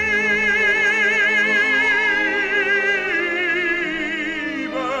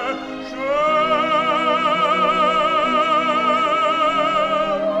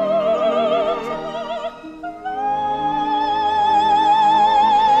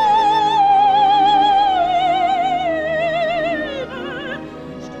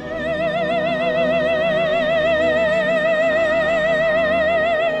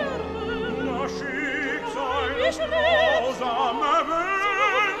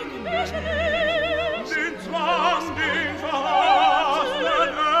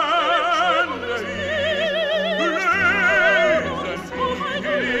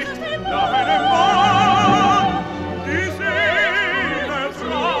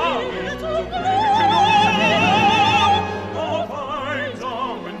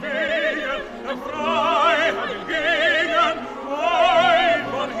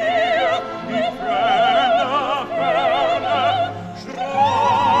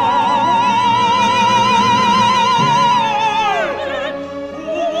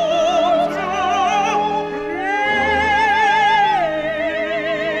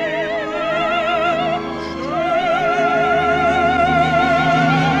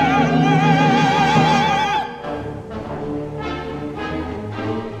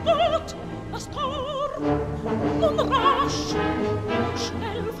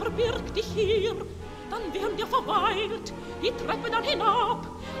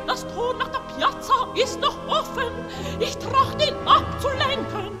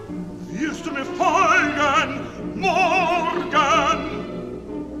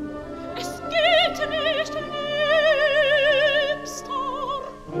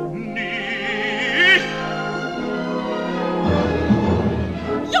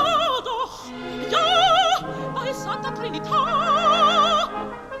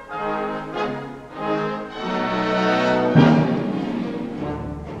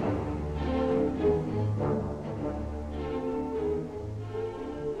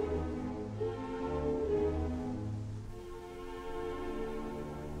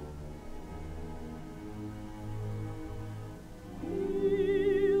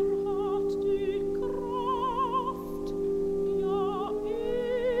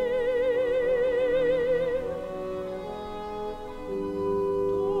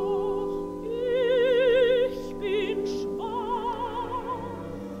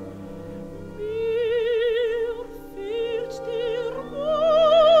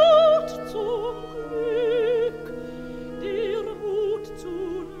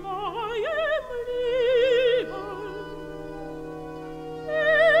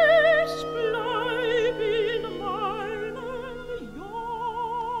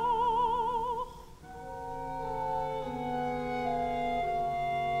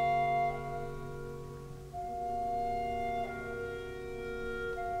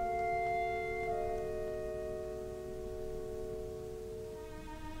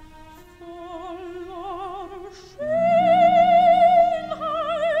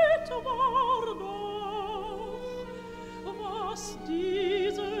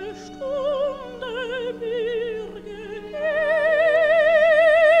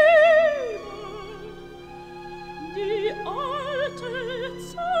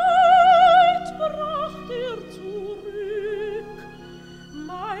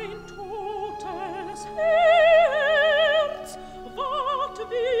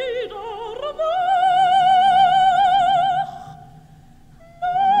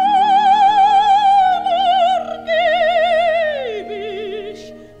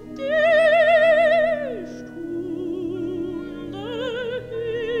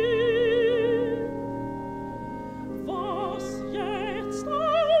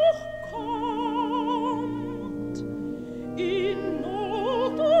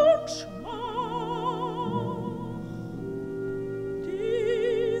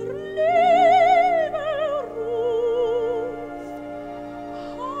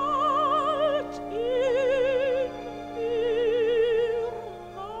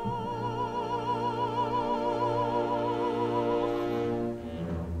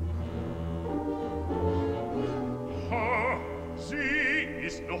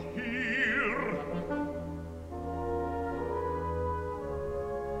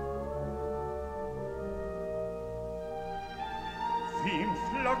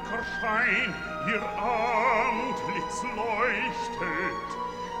 Flackerschein ihr Antlitz leuchtet,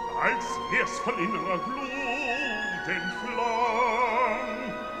 als wär's von innerer Glut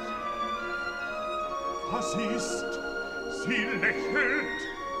entflammt. Was ist? Sie lächelt.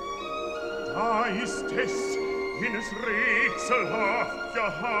 Da ist es, jenes rätselhaft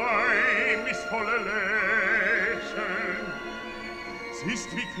geheimnisvolle Lächeln. Sie ist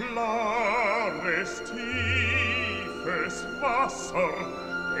wie klares, tiefes Wasser,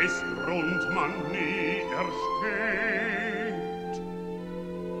 es Grund man nie ersteht.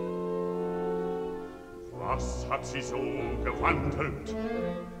 Was hat sie so gewandelt?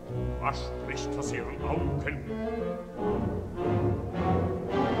 Was spricht aus ihren Augen?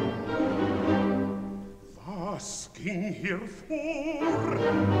 Was ging hier vor?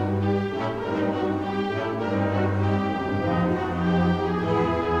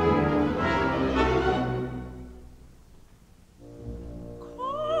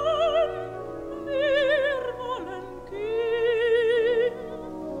 Komm, wir wollen gehen.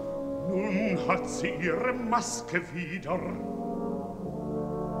 Nun hat sie ihre Maske wieder.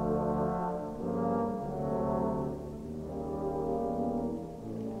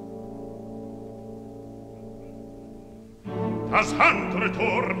 Das andere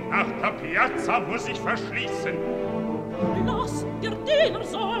Tor nach der Piazza muss ich verschließen. Lass, der Diener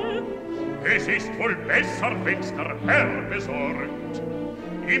soll. Es ist wohl besser, wenn's der Herr besorgt.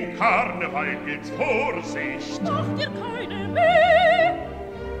 Im Karneval gilt's Vorsicht. Macht dir keine weh.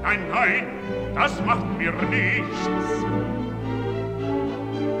 Nein, nein, das macht mir nichts.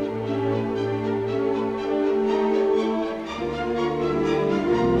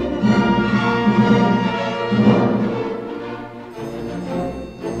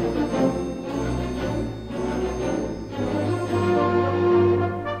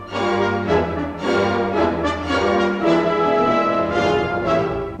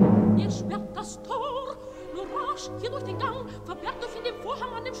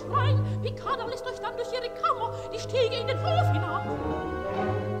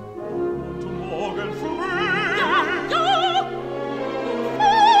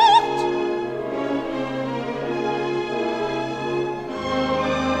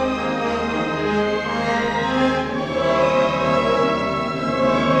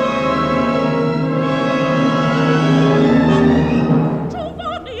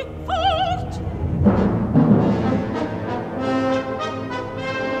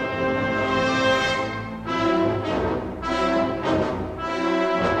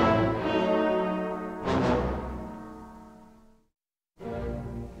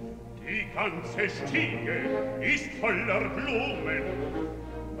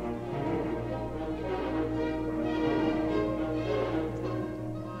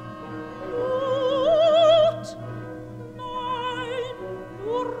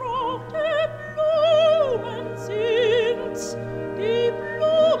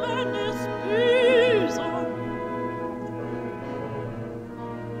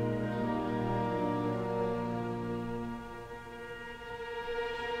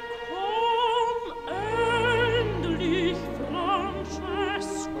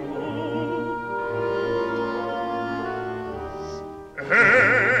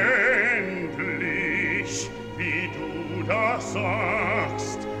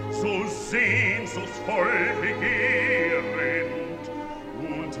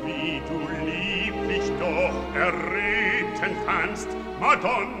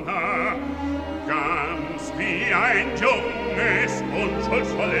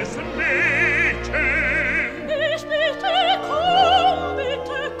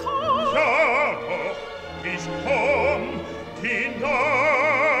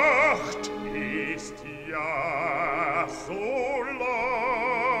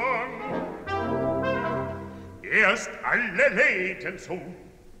 Zu.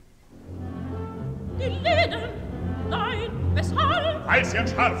 Die Läden? Nein, weshalb? Weil sie ein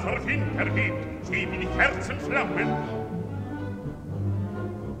scharfer Wind erhebt, sie wie die Kerzenflammen.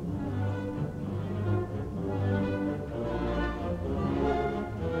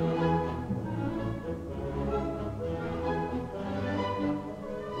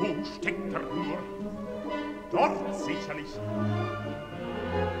 Wo steckt er nur? Dort sicherlich.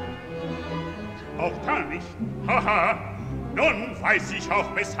 Auch da nicht. Haha. Nun weiß ich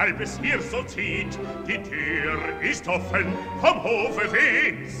auch, weshalb es hier so zieht. Die Tür ist offen, vom Hofe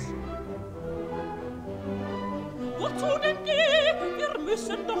weht's. Wozu denn geh? Wir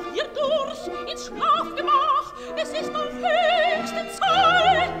müssen doch hier durch, ins Schlafgemach. Es ist noch höchste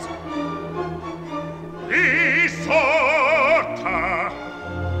Zeit. Isotta!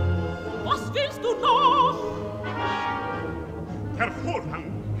 Was willst du noch? Der Vorhang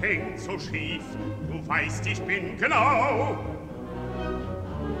hängt so schief, du weißt, ich bin genau.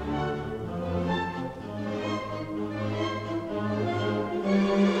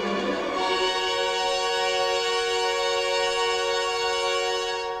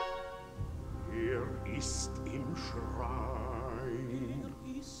 Er ist im Schrein.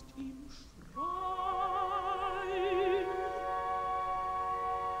 Er ist im Schrein.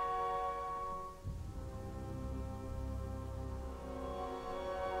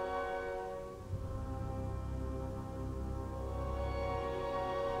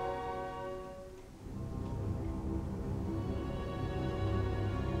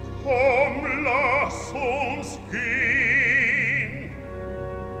 Komm, lass uns gehen.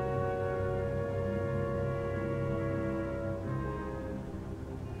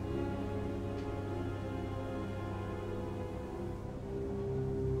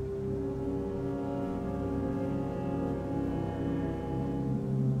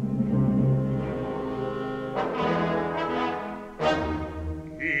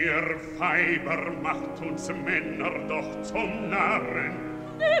 Ihr Weiber macht uns Männer doch zum Narren.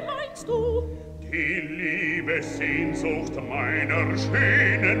 Wie meinst du? Die Liebessehnsucht meiner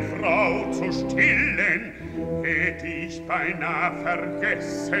schönen Frau zu stillen, hätt ich beinahe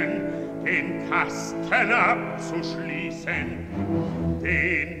vergessen, den Kasten abzuschließen,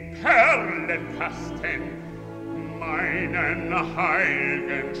 den Perlenkasten, meinen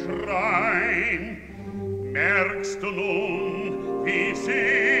heiligen Schrein. Merkst du nun, wie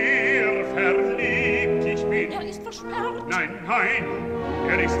sehr verliebt ich bin? Er ist versperrt. Nein, nein,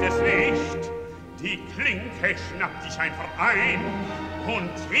 er ist es nicht. Die Klinke schnappt dich einfach ein und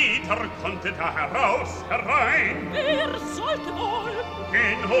jeder konnte da heraus herein. Wer sollte wohl?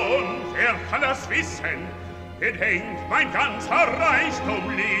 Und wer kann das wissen? Bedenkt, mein ganzer Reichtum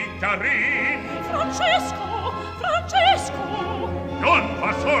liegt darin. Francesco! Francesco! Nun,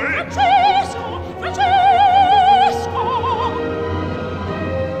 was soll? Francesco! Francesco!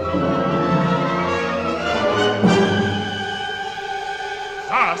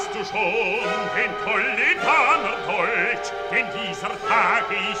 Sahst du schon den Toledano-Dolch, den dieser Tag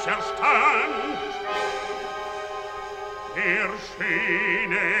ich erstand? Der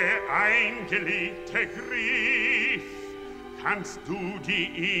schöne, eingelegte Griff, kannst du die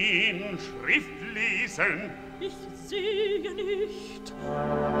Inschrift lesen? Ich sehe nicht.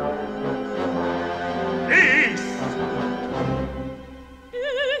 Lies!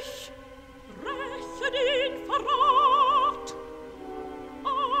 Ich räche den Verrat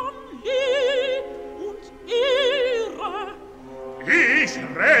an Lieb und Ehre. Ich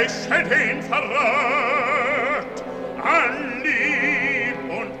räche den Verrat an Lieb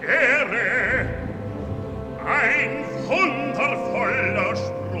und Ehre. Ein wundervoller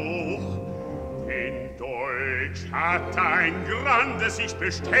Spruch. Den Dolch hat ein Grande sich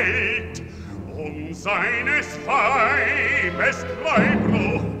bestellt, seines Weibes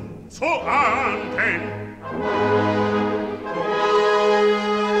Treubruch zu ahnden.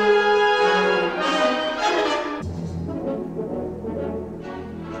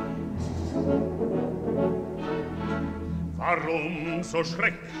 Warum so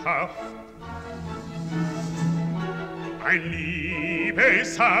schreckhaft? Ein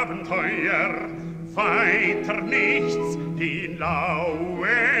Liebesabenteuer, weiter nichts. Die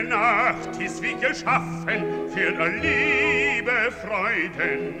laue Nacht ist wie geschaffen für der Liebe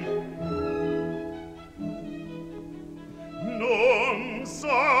Freuden. Nun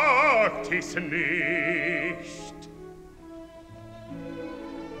sagt es nicht.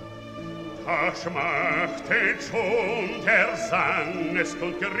 Da schmachtet schon der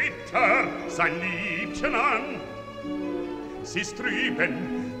sanftmütige Ritter sein Liebchen an. Sie ist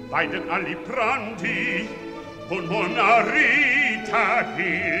drüben bei den Alibrandi und Monarita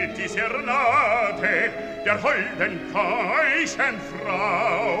gilt die Serenade der holden keuschen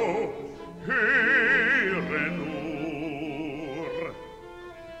Frau. Höre nur.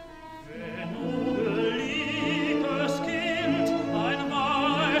 Wenn du geliebtes Kind, ein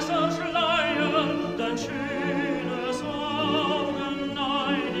weißer Schleier, dein schönes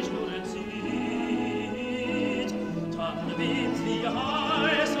Augenneid nicht nur entzieht, dann weht wie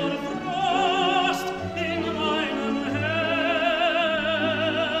heißer Frost in meinem Herzen.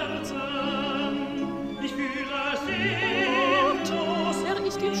 Ich fühle Sehnsucht, Er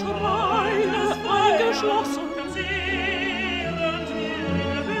ist im Schreine eingeschlossen.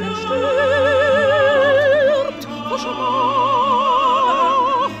 Stirbt,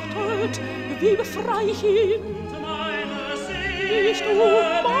 verschmachtet, wie befrei ich ihn? Nicht meines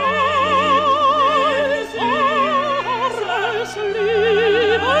Armes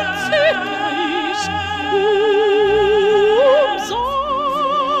Leben zitter ich,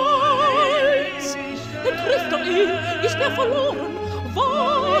 ist verloren.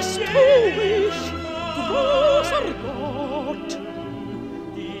 Was tu ich, großer Gott?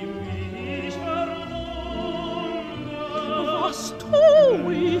 Die mich verwundert. Was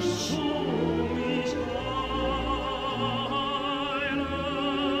tu ich?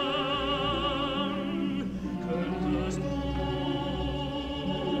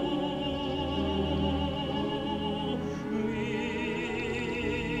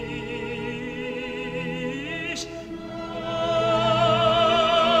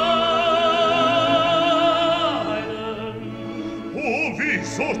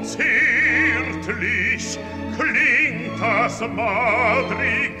 So zärtlich klingt das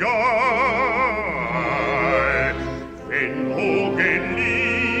Madrigal, wenn, o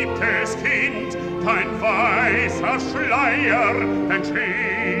geliebtes Kind, dein weißer Schleier, dein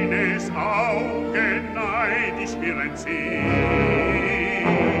schönes Auge neidisch mir entzieht,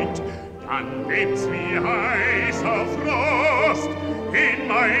 dann gibt's wie heißer Frost in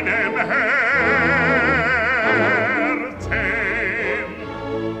meinem Herzen.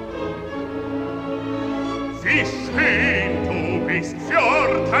 Wie schön du bist,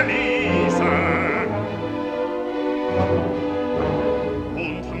 Fiordalisa,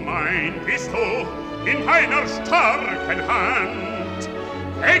 und mein bist du in meiner starken Hand.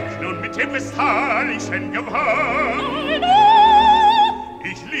 Weg nun mit dem vestalischen Gewand.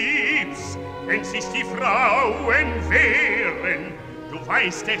 Ich lieb's, wenn sich die Frauen wehren. Du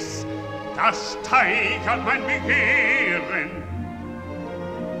weißt es, das steigert mein Begehren.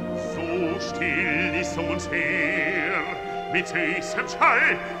 Still ist uns her, mit süßem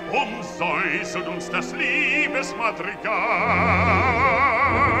Schall umsäuselt uns das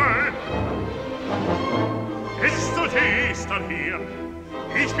Liebesmadrigal. Es ist so düster hier,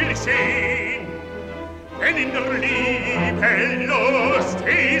 ich will dich sehen, denn in der Liebe Lust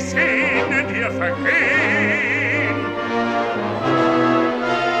die Sehnen dir vergehen.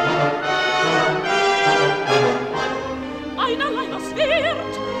 Einerlei was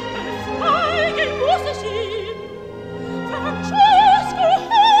wert, befreien muss ich ihn. Francesco,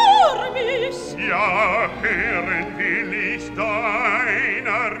 höre mich. Ja, hören will ich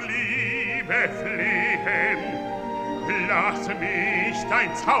deiner Liebe flehen. Lass mich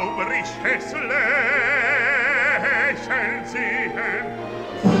dein zauberisches Lächeln sehen.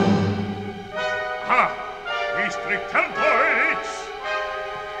 Ha, ich drück der Deutsch.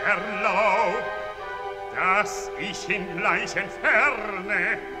 Erlaub, dass ich in gleich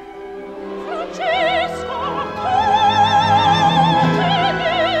entferne. Francesco, töte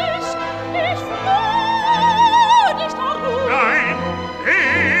mich, ich fleh dich darum. Nein,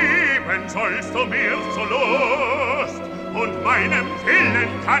 eben sollst du mir zur Lust und meinem Willen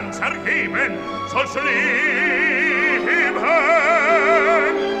kann's ergeben, sollst du leben.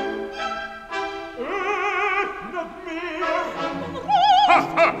 Öffnet mir!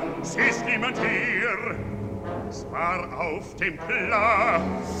 Haha, sie ist niemand hier. Es war auf dem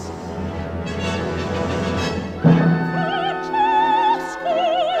Platz. Francesco,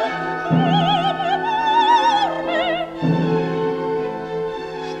 habe Wärme.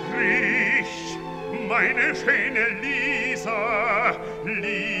 Sprich, meine schöne Lisa,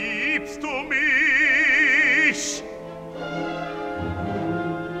 liebst du mich?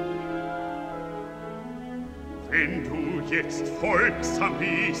 Wenn du jetzt folgsam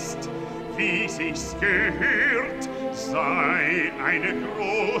bist, wie sich's gehört, sei eine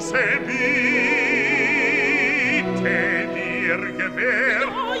große Bitte dir gewährt.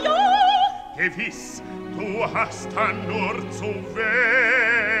 Ja, ja. Gewiss, du hast dann nur zu wählen.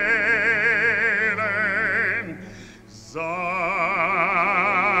 Sag,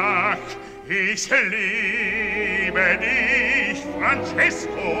 ich liebe dich,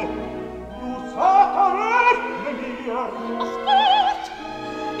 Francesco. Du Satan, öffne mir! Ach Gott,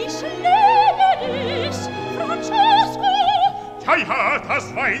 ich liebe dich, Francesco. Ja, ja, das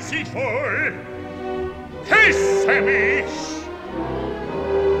weiß ich wohl. Küsse mich!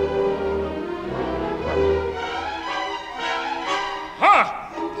 Ha!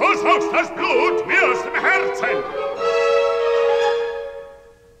 Du saugst das Blut mir aus dem Herzen!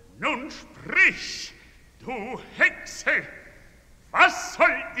 Nun sprich, du Hexe! Was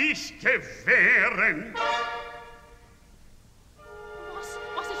soll ich gewähren?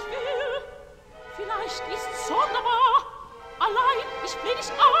 Was ich will, vielleicht ist's sonderbar. Allein, ich fleh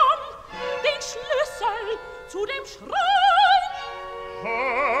dich an, den Schlüssel zu dem Schrein.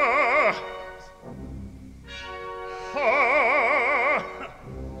 Ha! Ha!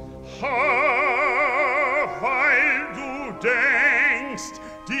 Ha! Weil du denkst,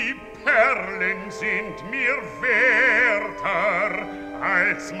 die Perlen sind mir werter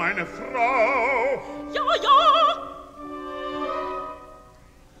als meine Frau. Ja, ja.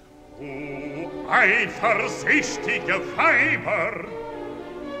 O eifersüchtige Weiber,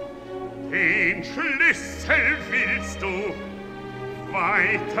 den Schlüssel willst du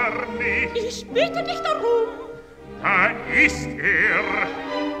weiter nicht. Ich bitte dich darum. Da ist er.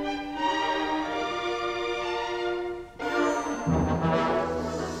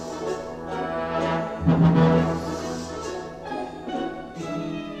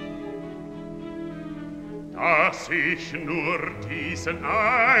 Dass ich nur diesen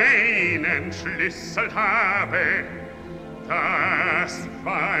einen Schlüssel habe, das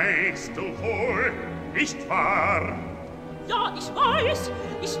weißt du wohl, nicht wahr? Ja, ich weiß,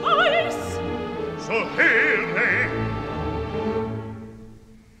 ich weiß. So höre,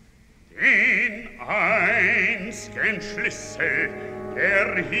 den einzigen Schlüssel,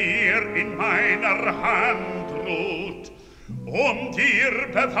 der hier in meiner Hand ruht, dir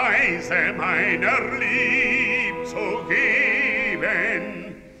Beweise meiner Lieb zu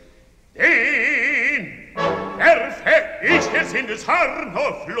geben, den werfe ich jetzt in des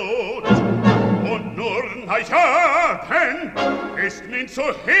Harnhof-Flut, und nur nach Jahren ist mir zu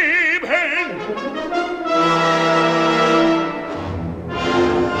heben.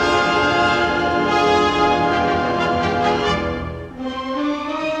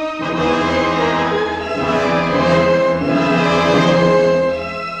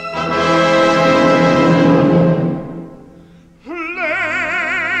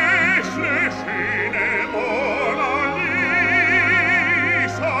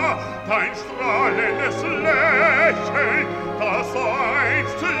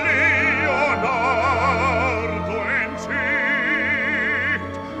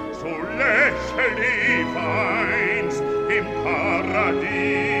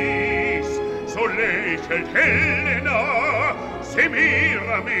 Helena,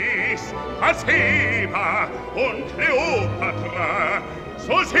 Semiramis, Haseba und Kleopatra,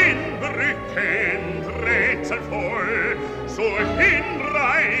 so sinnbrückend, rätselvoll, so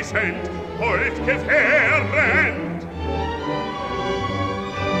hinreißend, holdgefährend.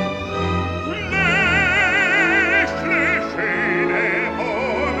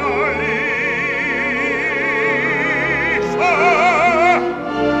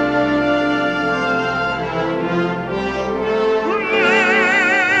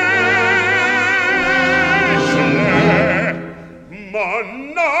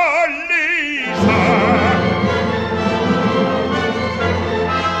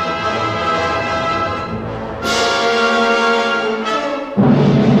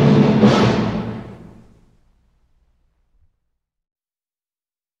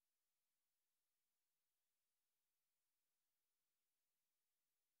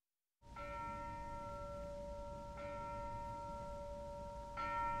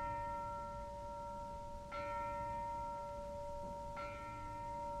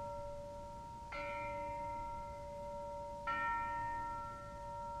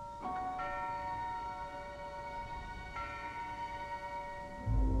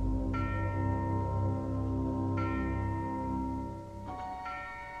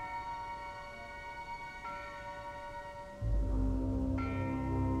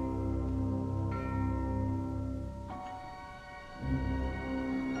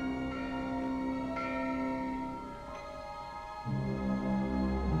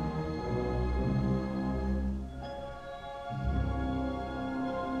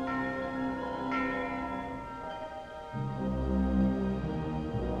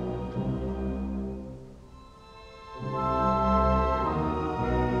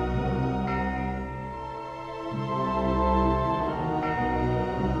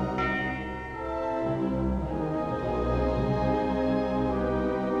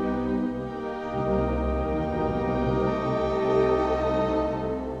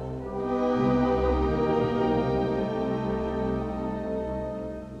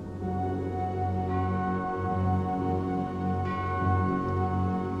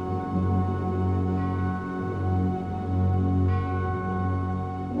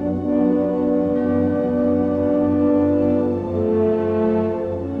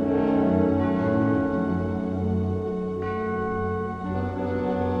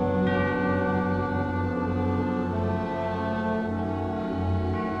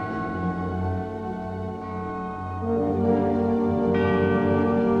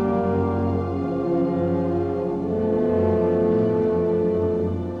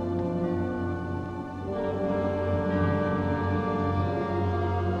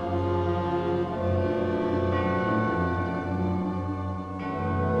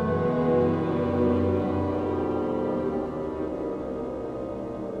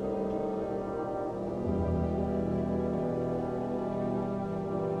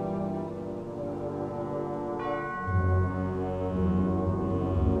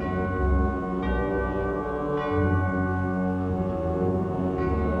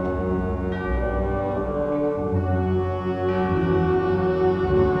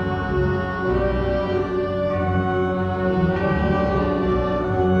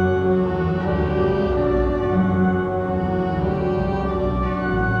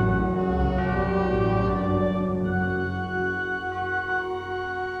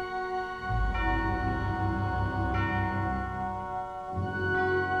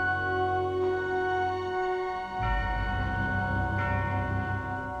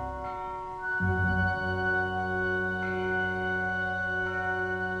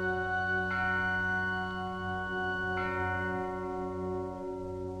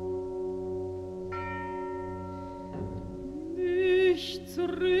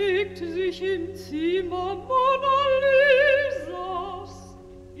 regt sich im Zimmer Mona Lisas.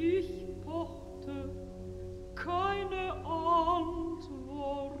 Ich pochte keine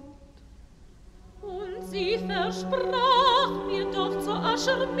Antwort. Und sie versprach mir doch zur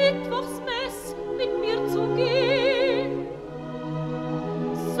Aschermittwochsmess mit mir zu gehen.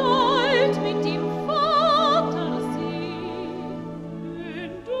 Sollt mit dem Vater sehen.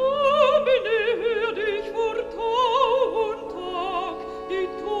 Denn du hört ich vor Tau und Tag die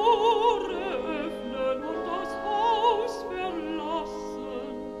Tore öffnen und das Haus verlassen.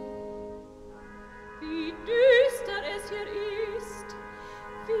 Wie düster es hier ist,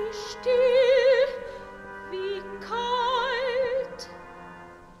 wie still, wie kalt.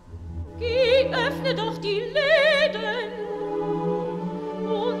 Geh, öffne doch die Läden,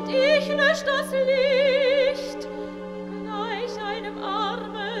 und ich lösch das Licht. Gleich einem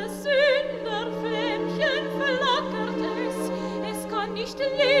armen Sünderflämmchen flackert es. Es kann nicht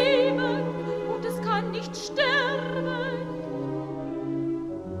leben und es kann nicht sterben.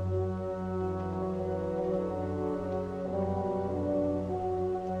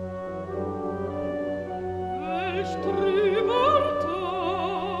 Welch trüber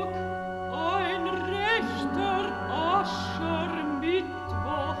Tag, ein rechter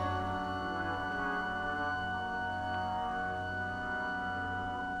Aschermittwoch.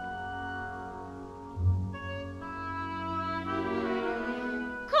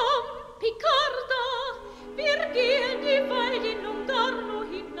 Komm, Picarda, wir gehen die Weide nun Darno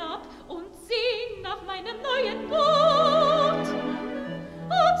hinab und sehen nach meinem neuen Boot.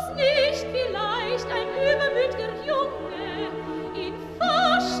 Ob's nicht vielleicht ein übermütiger Junge in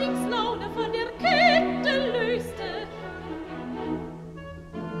Faschingslaune von der Kette löste.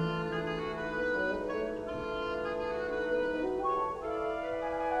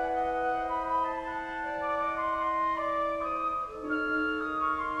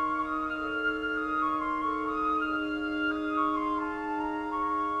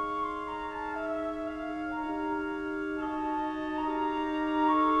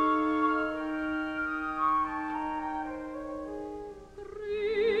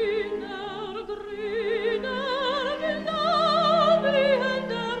 Grüner, grüner, blau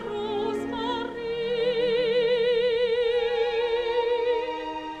blühender Rosmarin.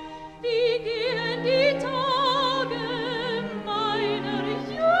 Wie gehen die Tage meiner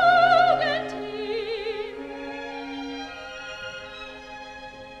Jugend hin?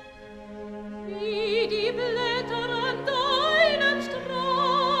 Wie die Blätter an deinem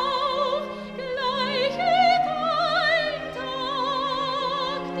Strauch, gleichet ein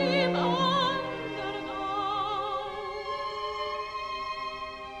Tag dem andern auch.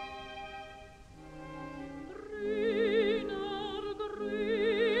 Grüner,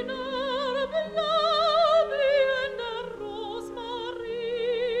 grüner, blau blühender Rosmarin.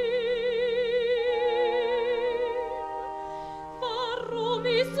 Warum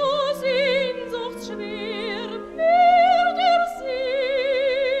ist so sehnsuchtsschwer mir der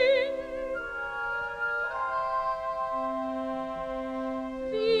Sinn?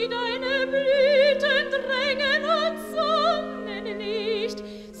 Wie deine Blüten drängen ans Sonnenlicht,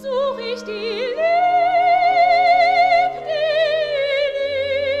 such ich die Lieb,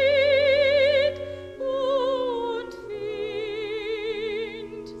 und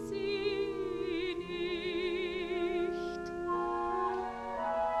find sie nicht.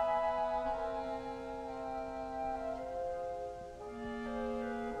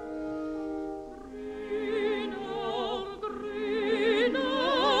 Grüner, grüner,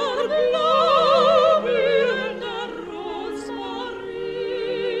 blau blühender Rosmarin.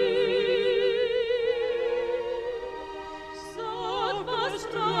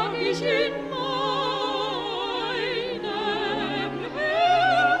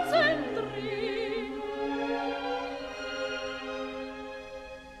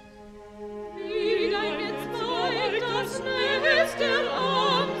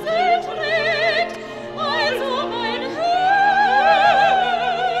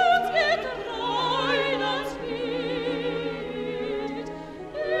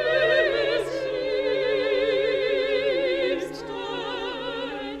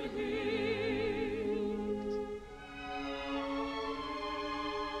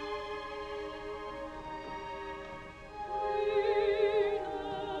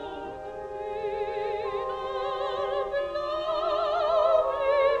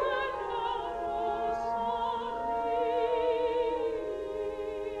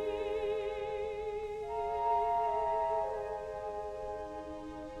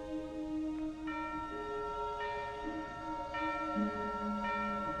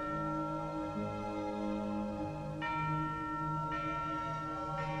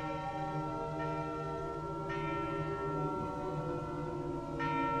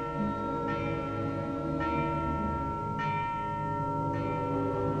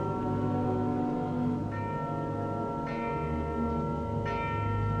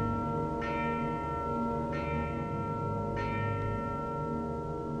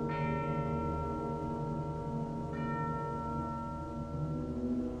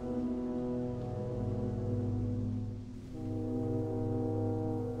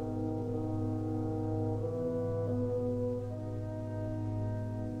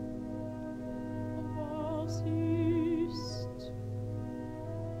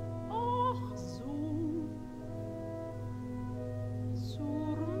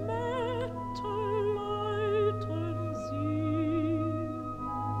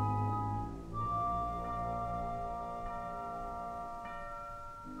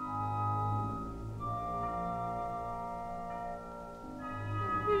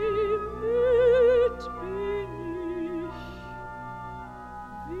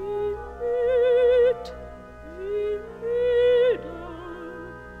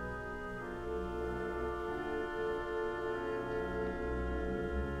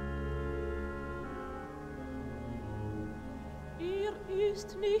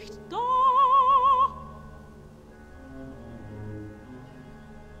 ist nicht da.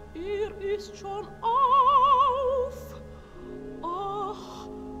 Ist schon auf. Ach,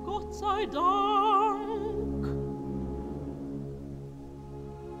 Gott sei Dank.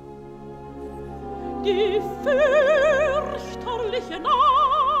 Die fürchterliche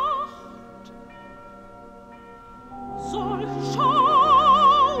Nacht, solch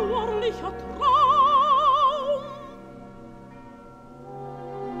schauerlicher Traum.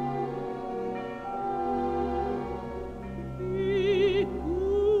 Wie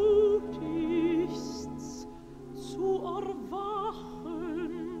gut ist's zu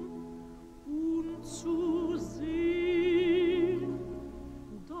erwachen und zu sehen,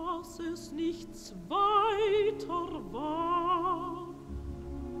 dass es nichts weiter war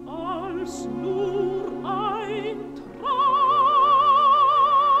als nur ein Traum.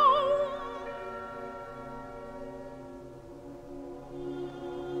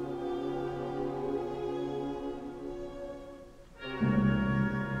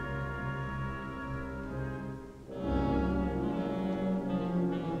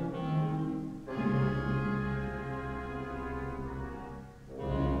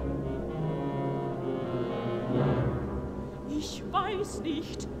 Ich weiß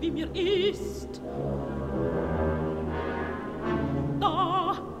nicht, wie mir ist.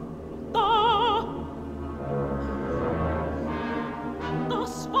 Da,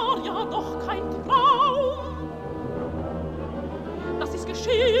 das war ja doch kein Traum. Das ist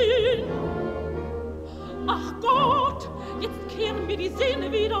geschehen. Ach Gott, jetzt kehren mir die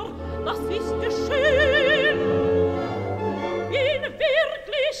Sinne wieder. Das ist geschehen. In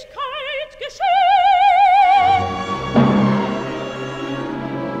Wirklichkeit geschehen.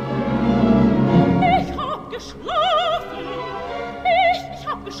 Ich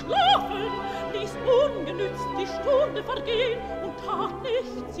hab geschlafen, ließ ungenützt die Stunde vergehen und tat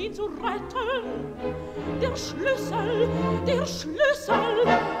nichts, ihn zu retten. Der Schlüssel,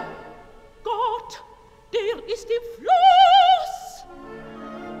 Gott, der ist im Fluss.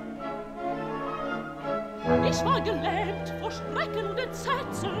 Ich war gelähmt vor Schrecken und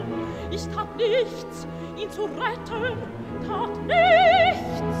Entsetzen. Ich tat nichts, ihn zu retten, tat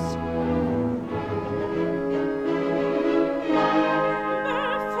nichts.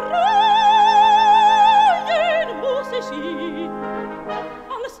 Befreien muss ich ihn,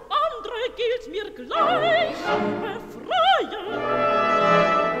 alles andere gilt mir gleich. Befreien.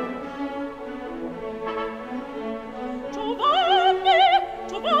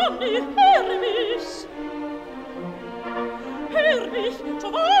 Giovanni, höre mich! Hör mich,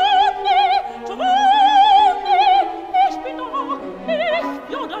 Giovanni! Ich bin da, ich,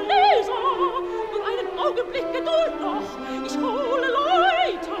 Fiordalisa! Nur einen Augenblick Geduld noch, ich hole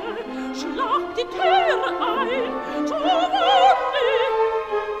Leute, schlag die Türe ein, Giovanni!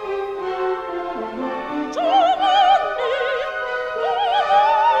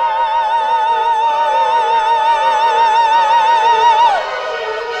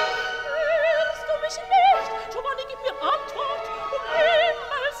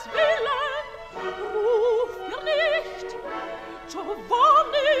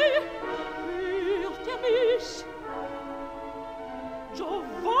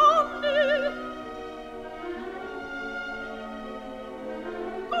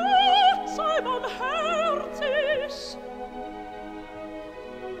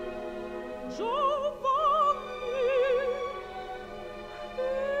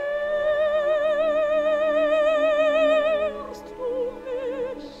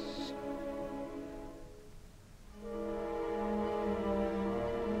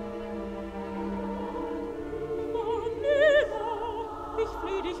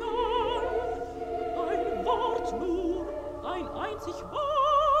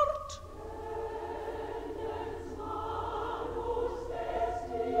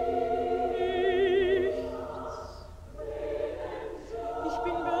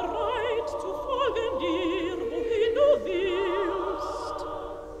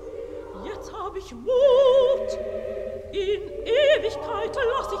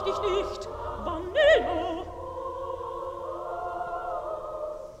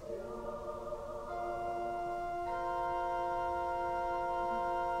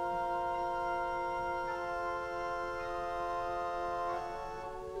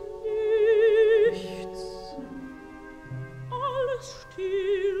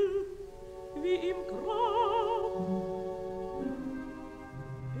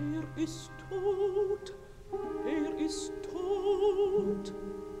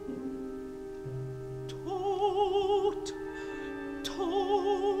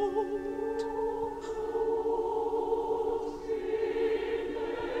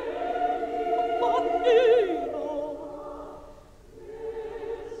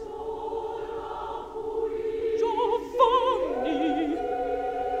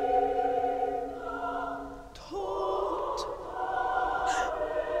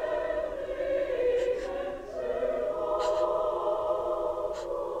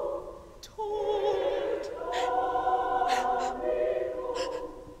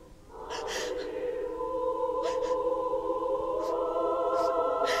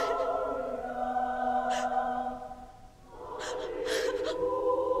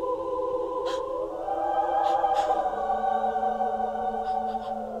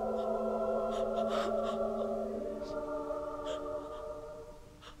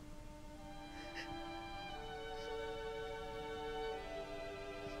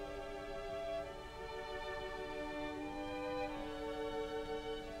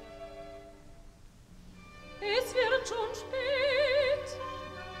 schon spät.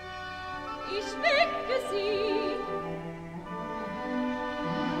 Ich wecke sie.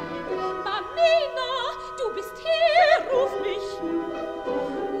 Bambina, du bist hier, ruf mich.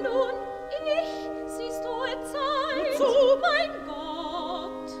 Nun, siehst du Zeit, so, mein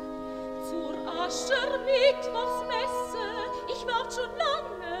Gott, zur Aschermittwochsmesse. Ich wart schon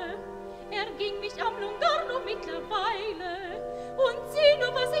lange, erging mich am Lungarno mittlerweile. Und sieh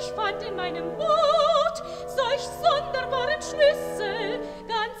nur, was ich fand in meinem Mut, solch sonderbaren Schlüssel,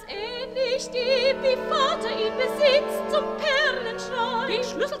 ganz ähnlich dem, wie Vater ihn besitzt, zum Perlenschrein. Den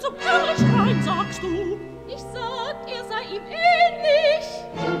Schlüssel zum Perlenschrein, sagst du? Ich sag, er sei ihm ähnlich.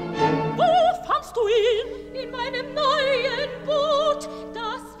 Wo fandst du ihn? In meinem neuen Boot,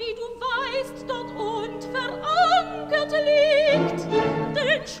 das, wie du weißt, dort unverankert liegt.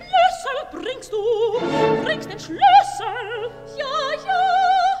 Den Schlüssel bringst du, bringst den Schlüssel. Ja,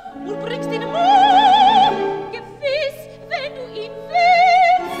 und bringst ihn wo? Gewiss, wenn du ihn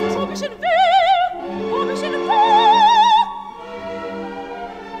willst. Ob ich ihn will, ob ich ihn will.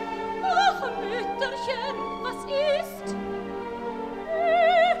 Ach, Mütterchen, was ist?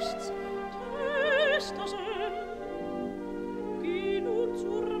 Nichts, Töchterchen. Geh nun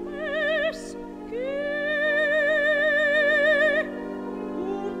zur Mess, geh.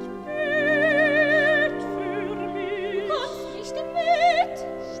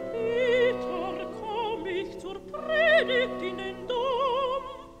 Predigt in den Dom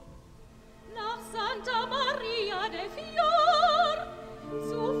nach Santa Maria del Fior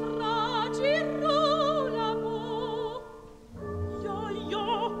zu Fra Girolamo. Ja,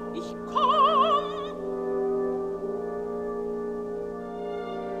 ich komm.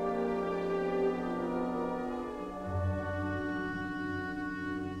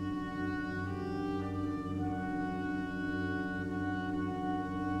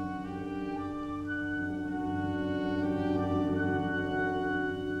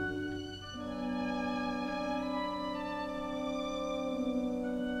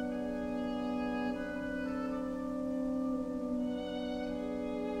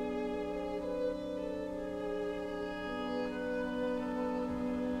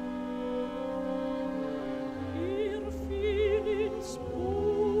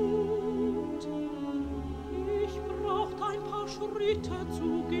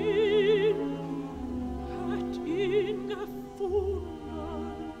 Zu gehen, hätt ihn gefunden.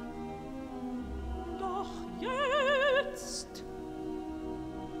 Doch jetzt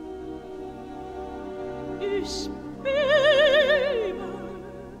ich bebe,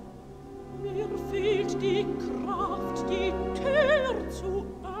 mir fehlt die Kraft, die Tür zu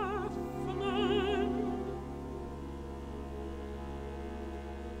öffnen.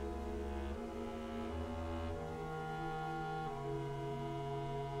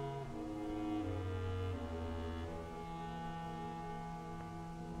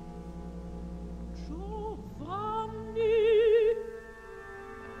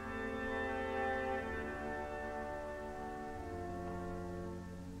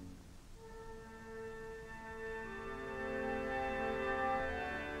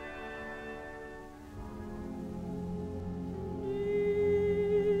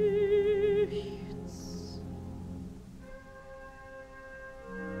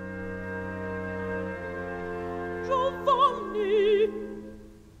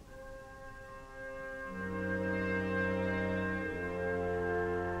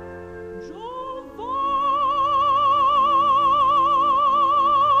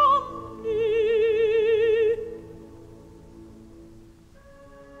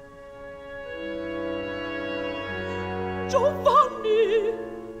 Giovanni,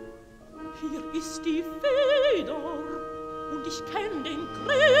 hier ist die Feder und ich kenn den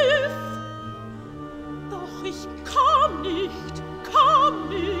Griff, doch ich kann nicht,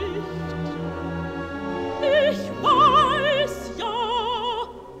 ich weiß ja,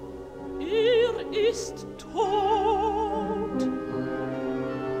 er ist tot.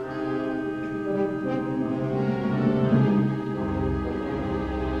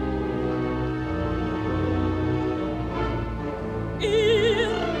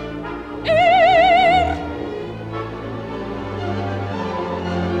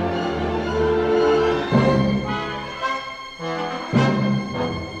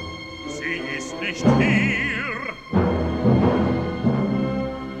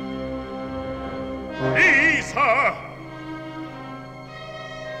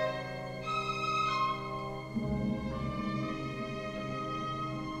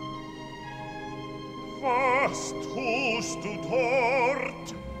 Was tust du dort?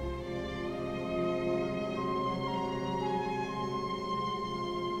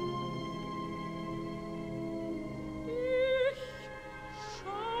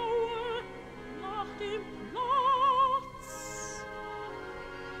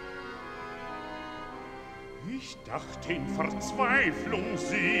 dacht in Verzweiflung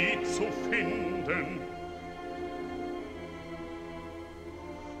sie zu finden.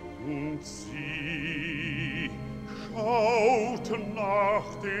 Und sie schauten nach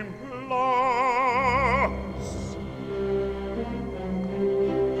dem Platz.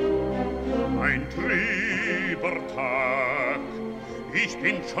 Ein trüber Tag, ich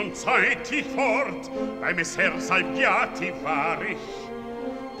bin schon zeitig fort, bei Messer Salviati war ich,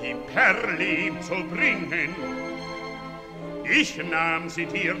 die Perle ihm zu bringen. Ich nahm sie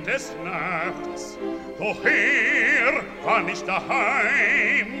dir des Nachts, doch er war nicht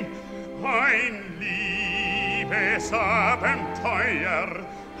daheim. Ein Liebesabenteuer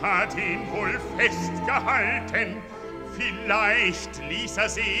hat ihn wohl festgehalten. Vielleicht ließ er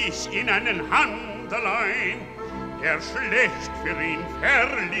sich in einen Handel ein, der schlecht für ihn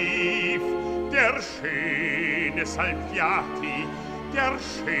verlief. Der schöne Salviati, der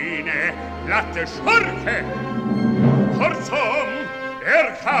schöne glatte Schurke. Kurzum,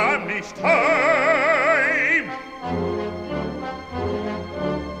 er kam nicht heim.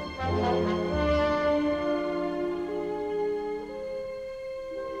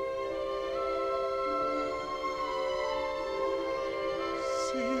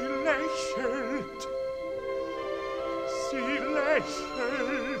 Sie lächelt. Sie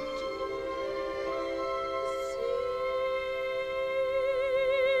lächelt.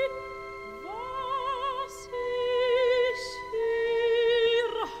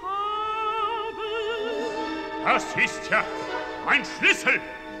 Das ist ja mein Schlüssel.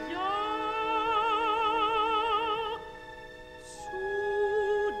 Ja, zu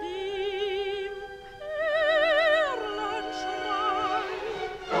dem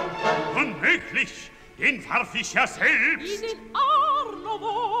Perlenschrein. Unmöglich, den warf ich ja selbst. In den Arno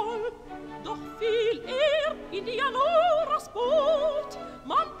wohl, doch fiel er in Dianoras Boot.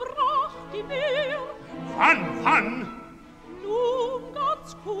 Man bracht ihn her. Wann? Nun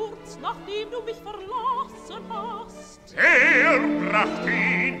ganz kurz, nachdem du mich verlassen hast. Er brachte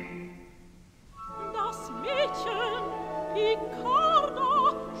ihn. Das Mädchen,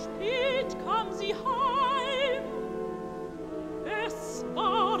 Picarda, spät kam sie heim. Es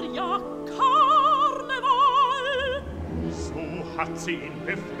war ja Karneval. So hat sie ihn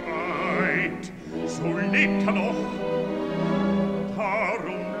befreit, so lebt er noch.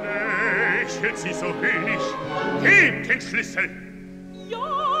 Darum lächelt sie so wenig. Gebt den Schlüssel. Ja,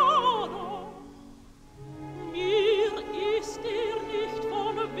 doch. Mir ist er nicht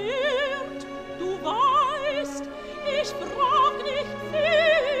von Wert. Du weißt, ich frag nicht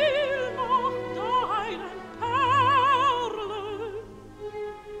viel nach deinen Perlen.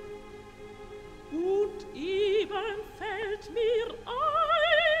 Und eben fällt mir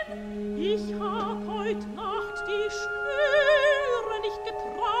ein, ich hab heut Nacht die Schnüre nicht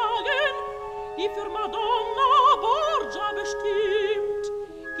getragen, die für Madonna Borgia bestimmt.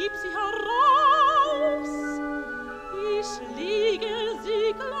 Gib sie heraus, ich lege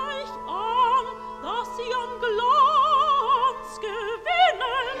sie gleich an, dass sie an Glanz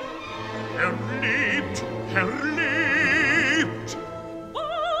gewinnen. Er lebt.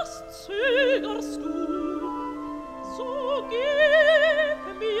 Was zögerst du? So gib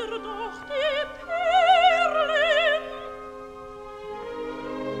mir doch die Perlen.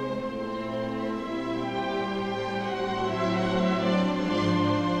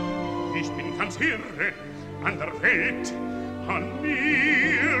 Ich bin ganz irre an der Welt, an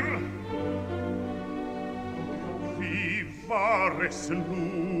mir. Wie war es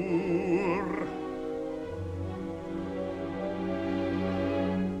nur?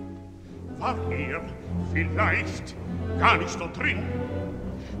 War er vielleicht gar nicht dort drin?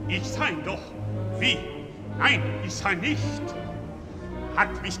 Ich sah ihn doch. Wie? Nein, ich sah nicht.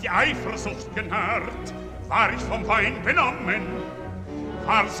 Hat mich die Eifersucht genarrt? War ich vom Wein benommen?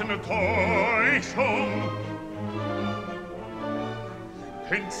 War's eine Täuschung?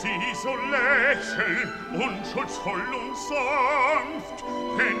 Könnt sie so lächeln, unschuldsvoll und sanft,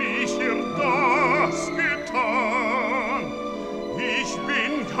 wenn ich ihr das getan? Ich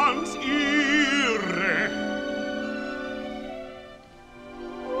bin ganz irre.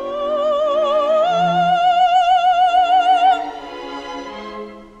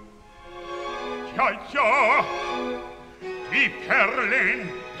 Ja, die Perlen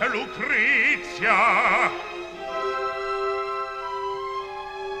der Lucretia.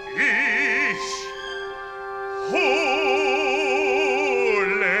 Ich hole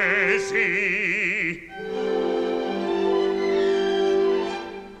sie.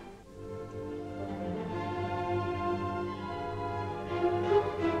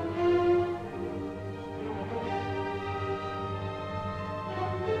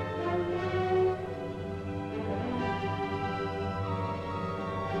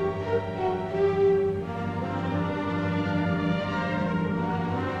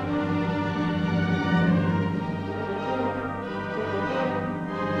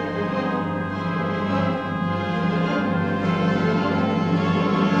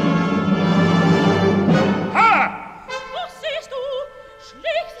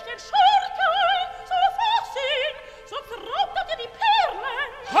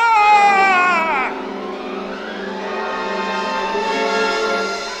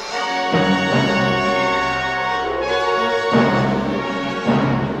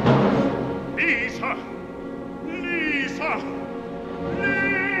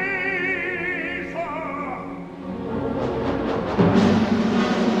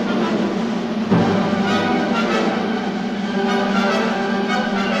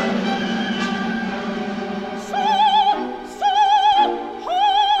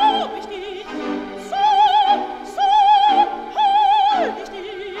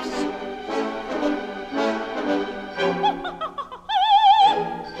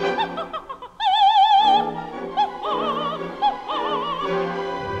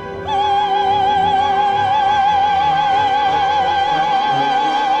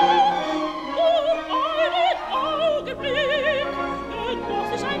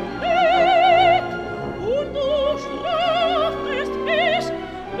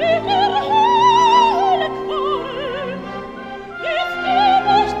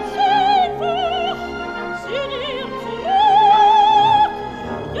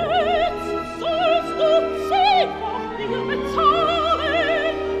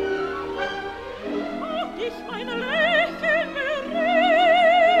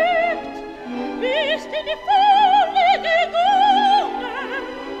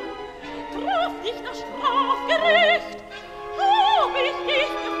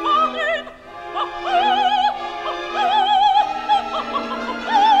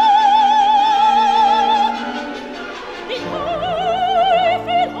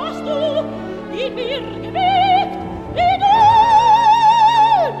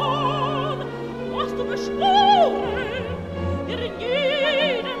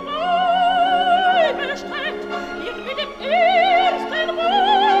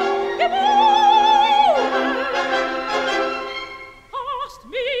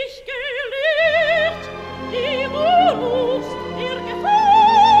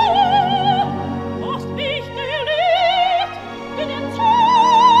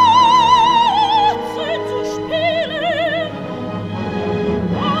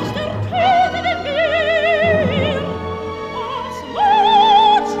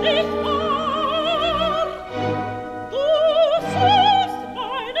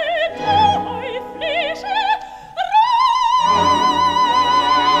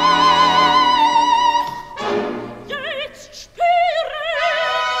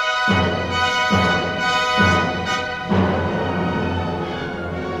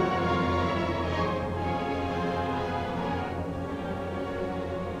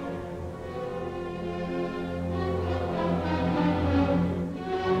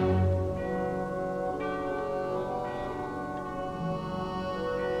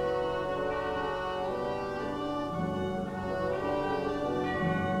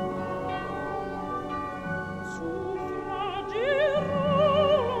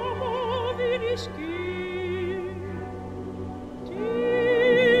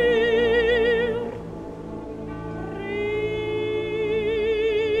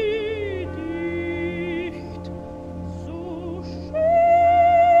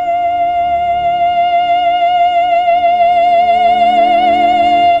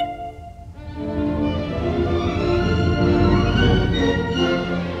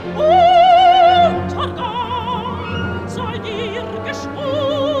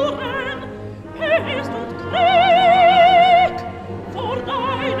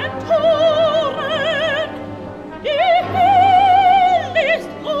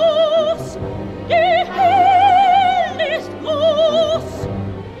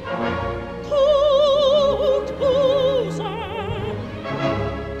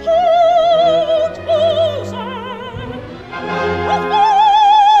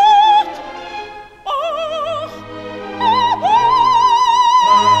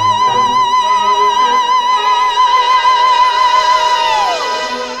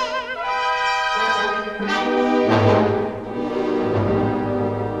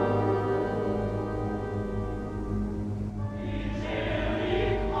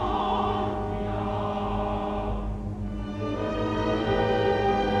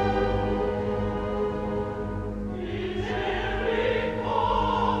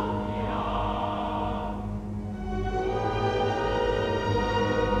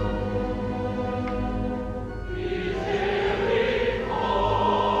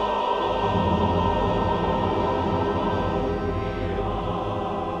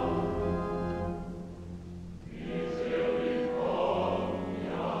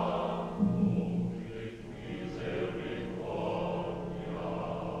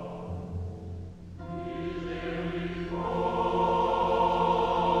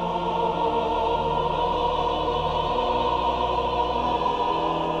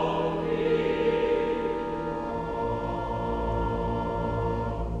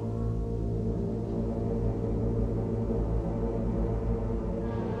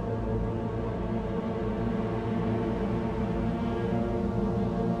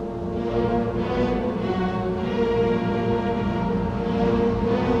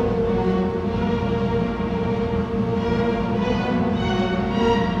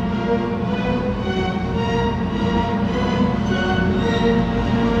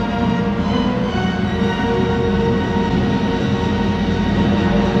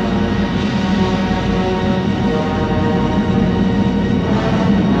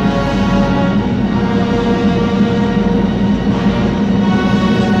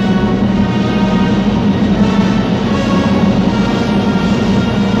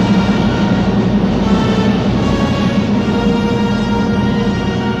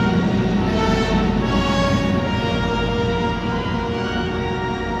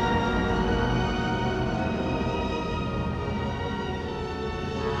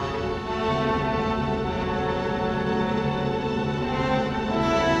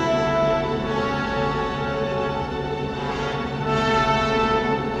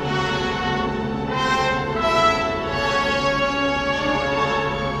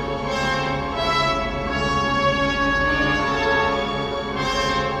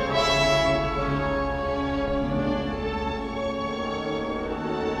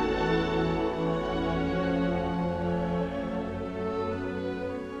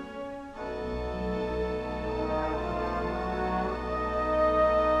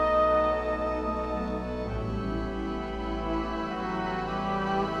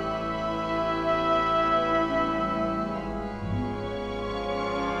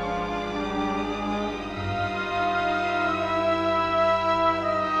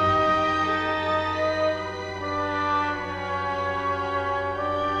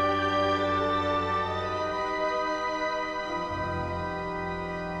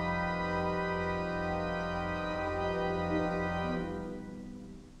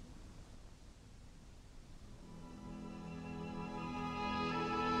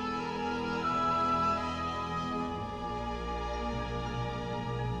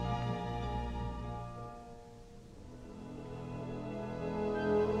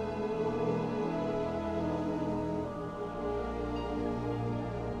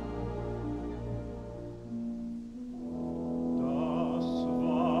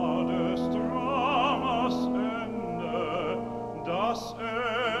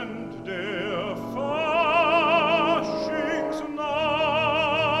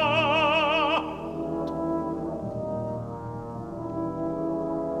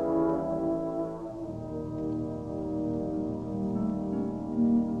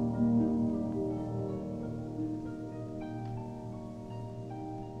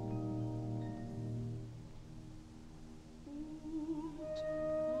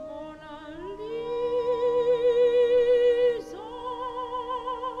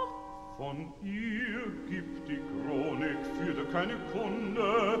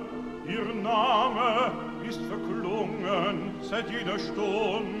 Kunde, ihr Name ist verklungen seit jeder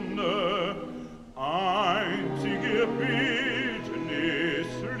Stunde. Einzig ihr Bildnis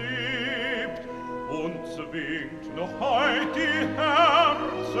lebt und zwingt noch heut die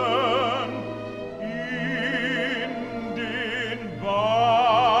Herzen in den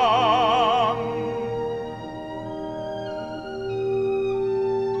Bann.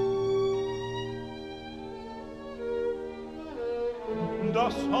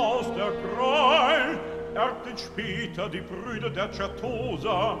 Das Haus der Gräuel erbten später die Brüder der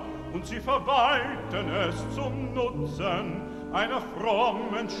Certosa, und sie verwalten es zum Nutzen einer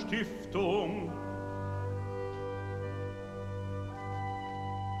frommen Stiftung.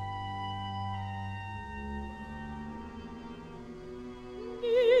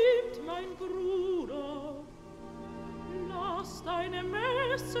 Nehmt, mein Bruder, lasst eine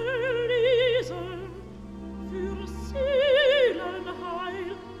Messe lesen für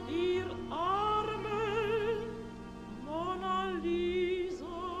Seelenheil, ihr arme Mona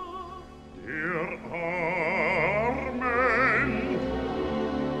Lisa. Der Armen.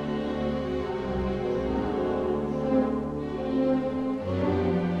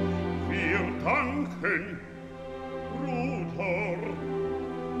 Wir danken, Bruder.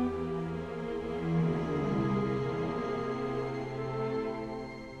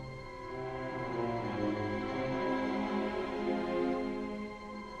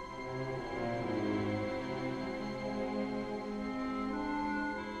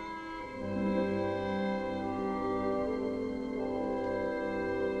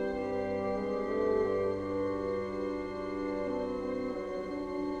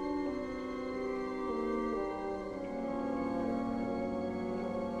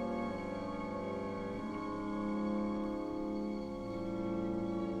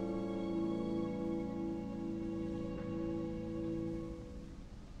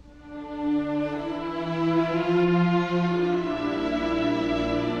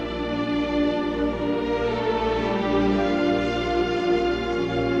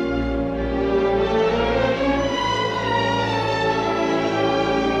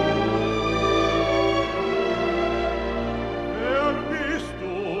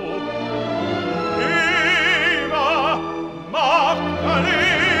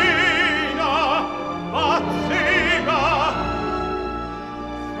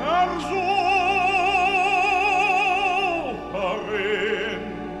 Versuch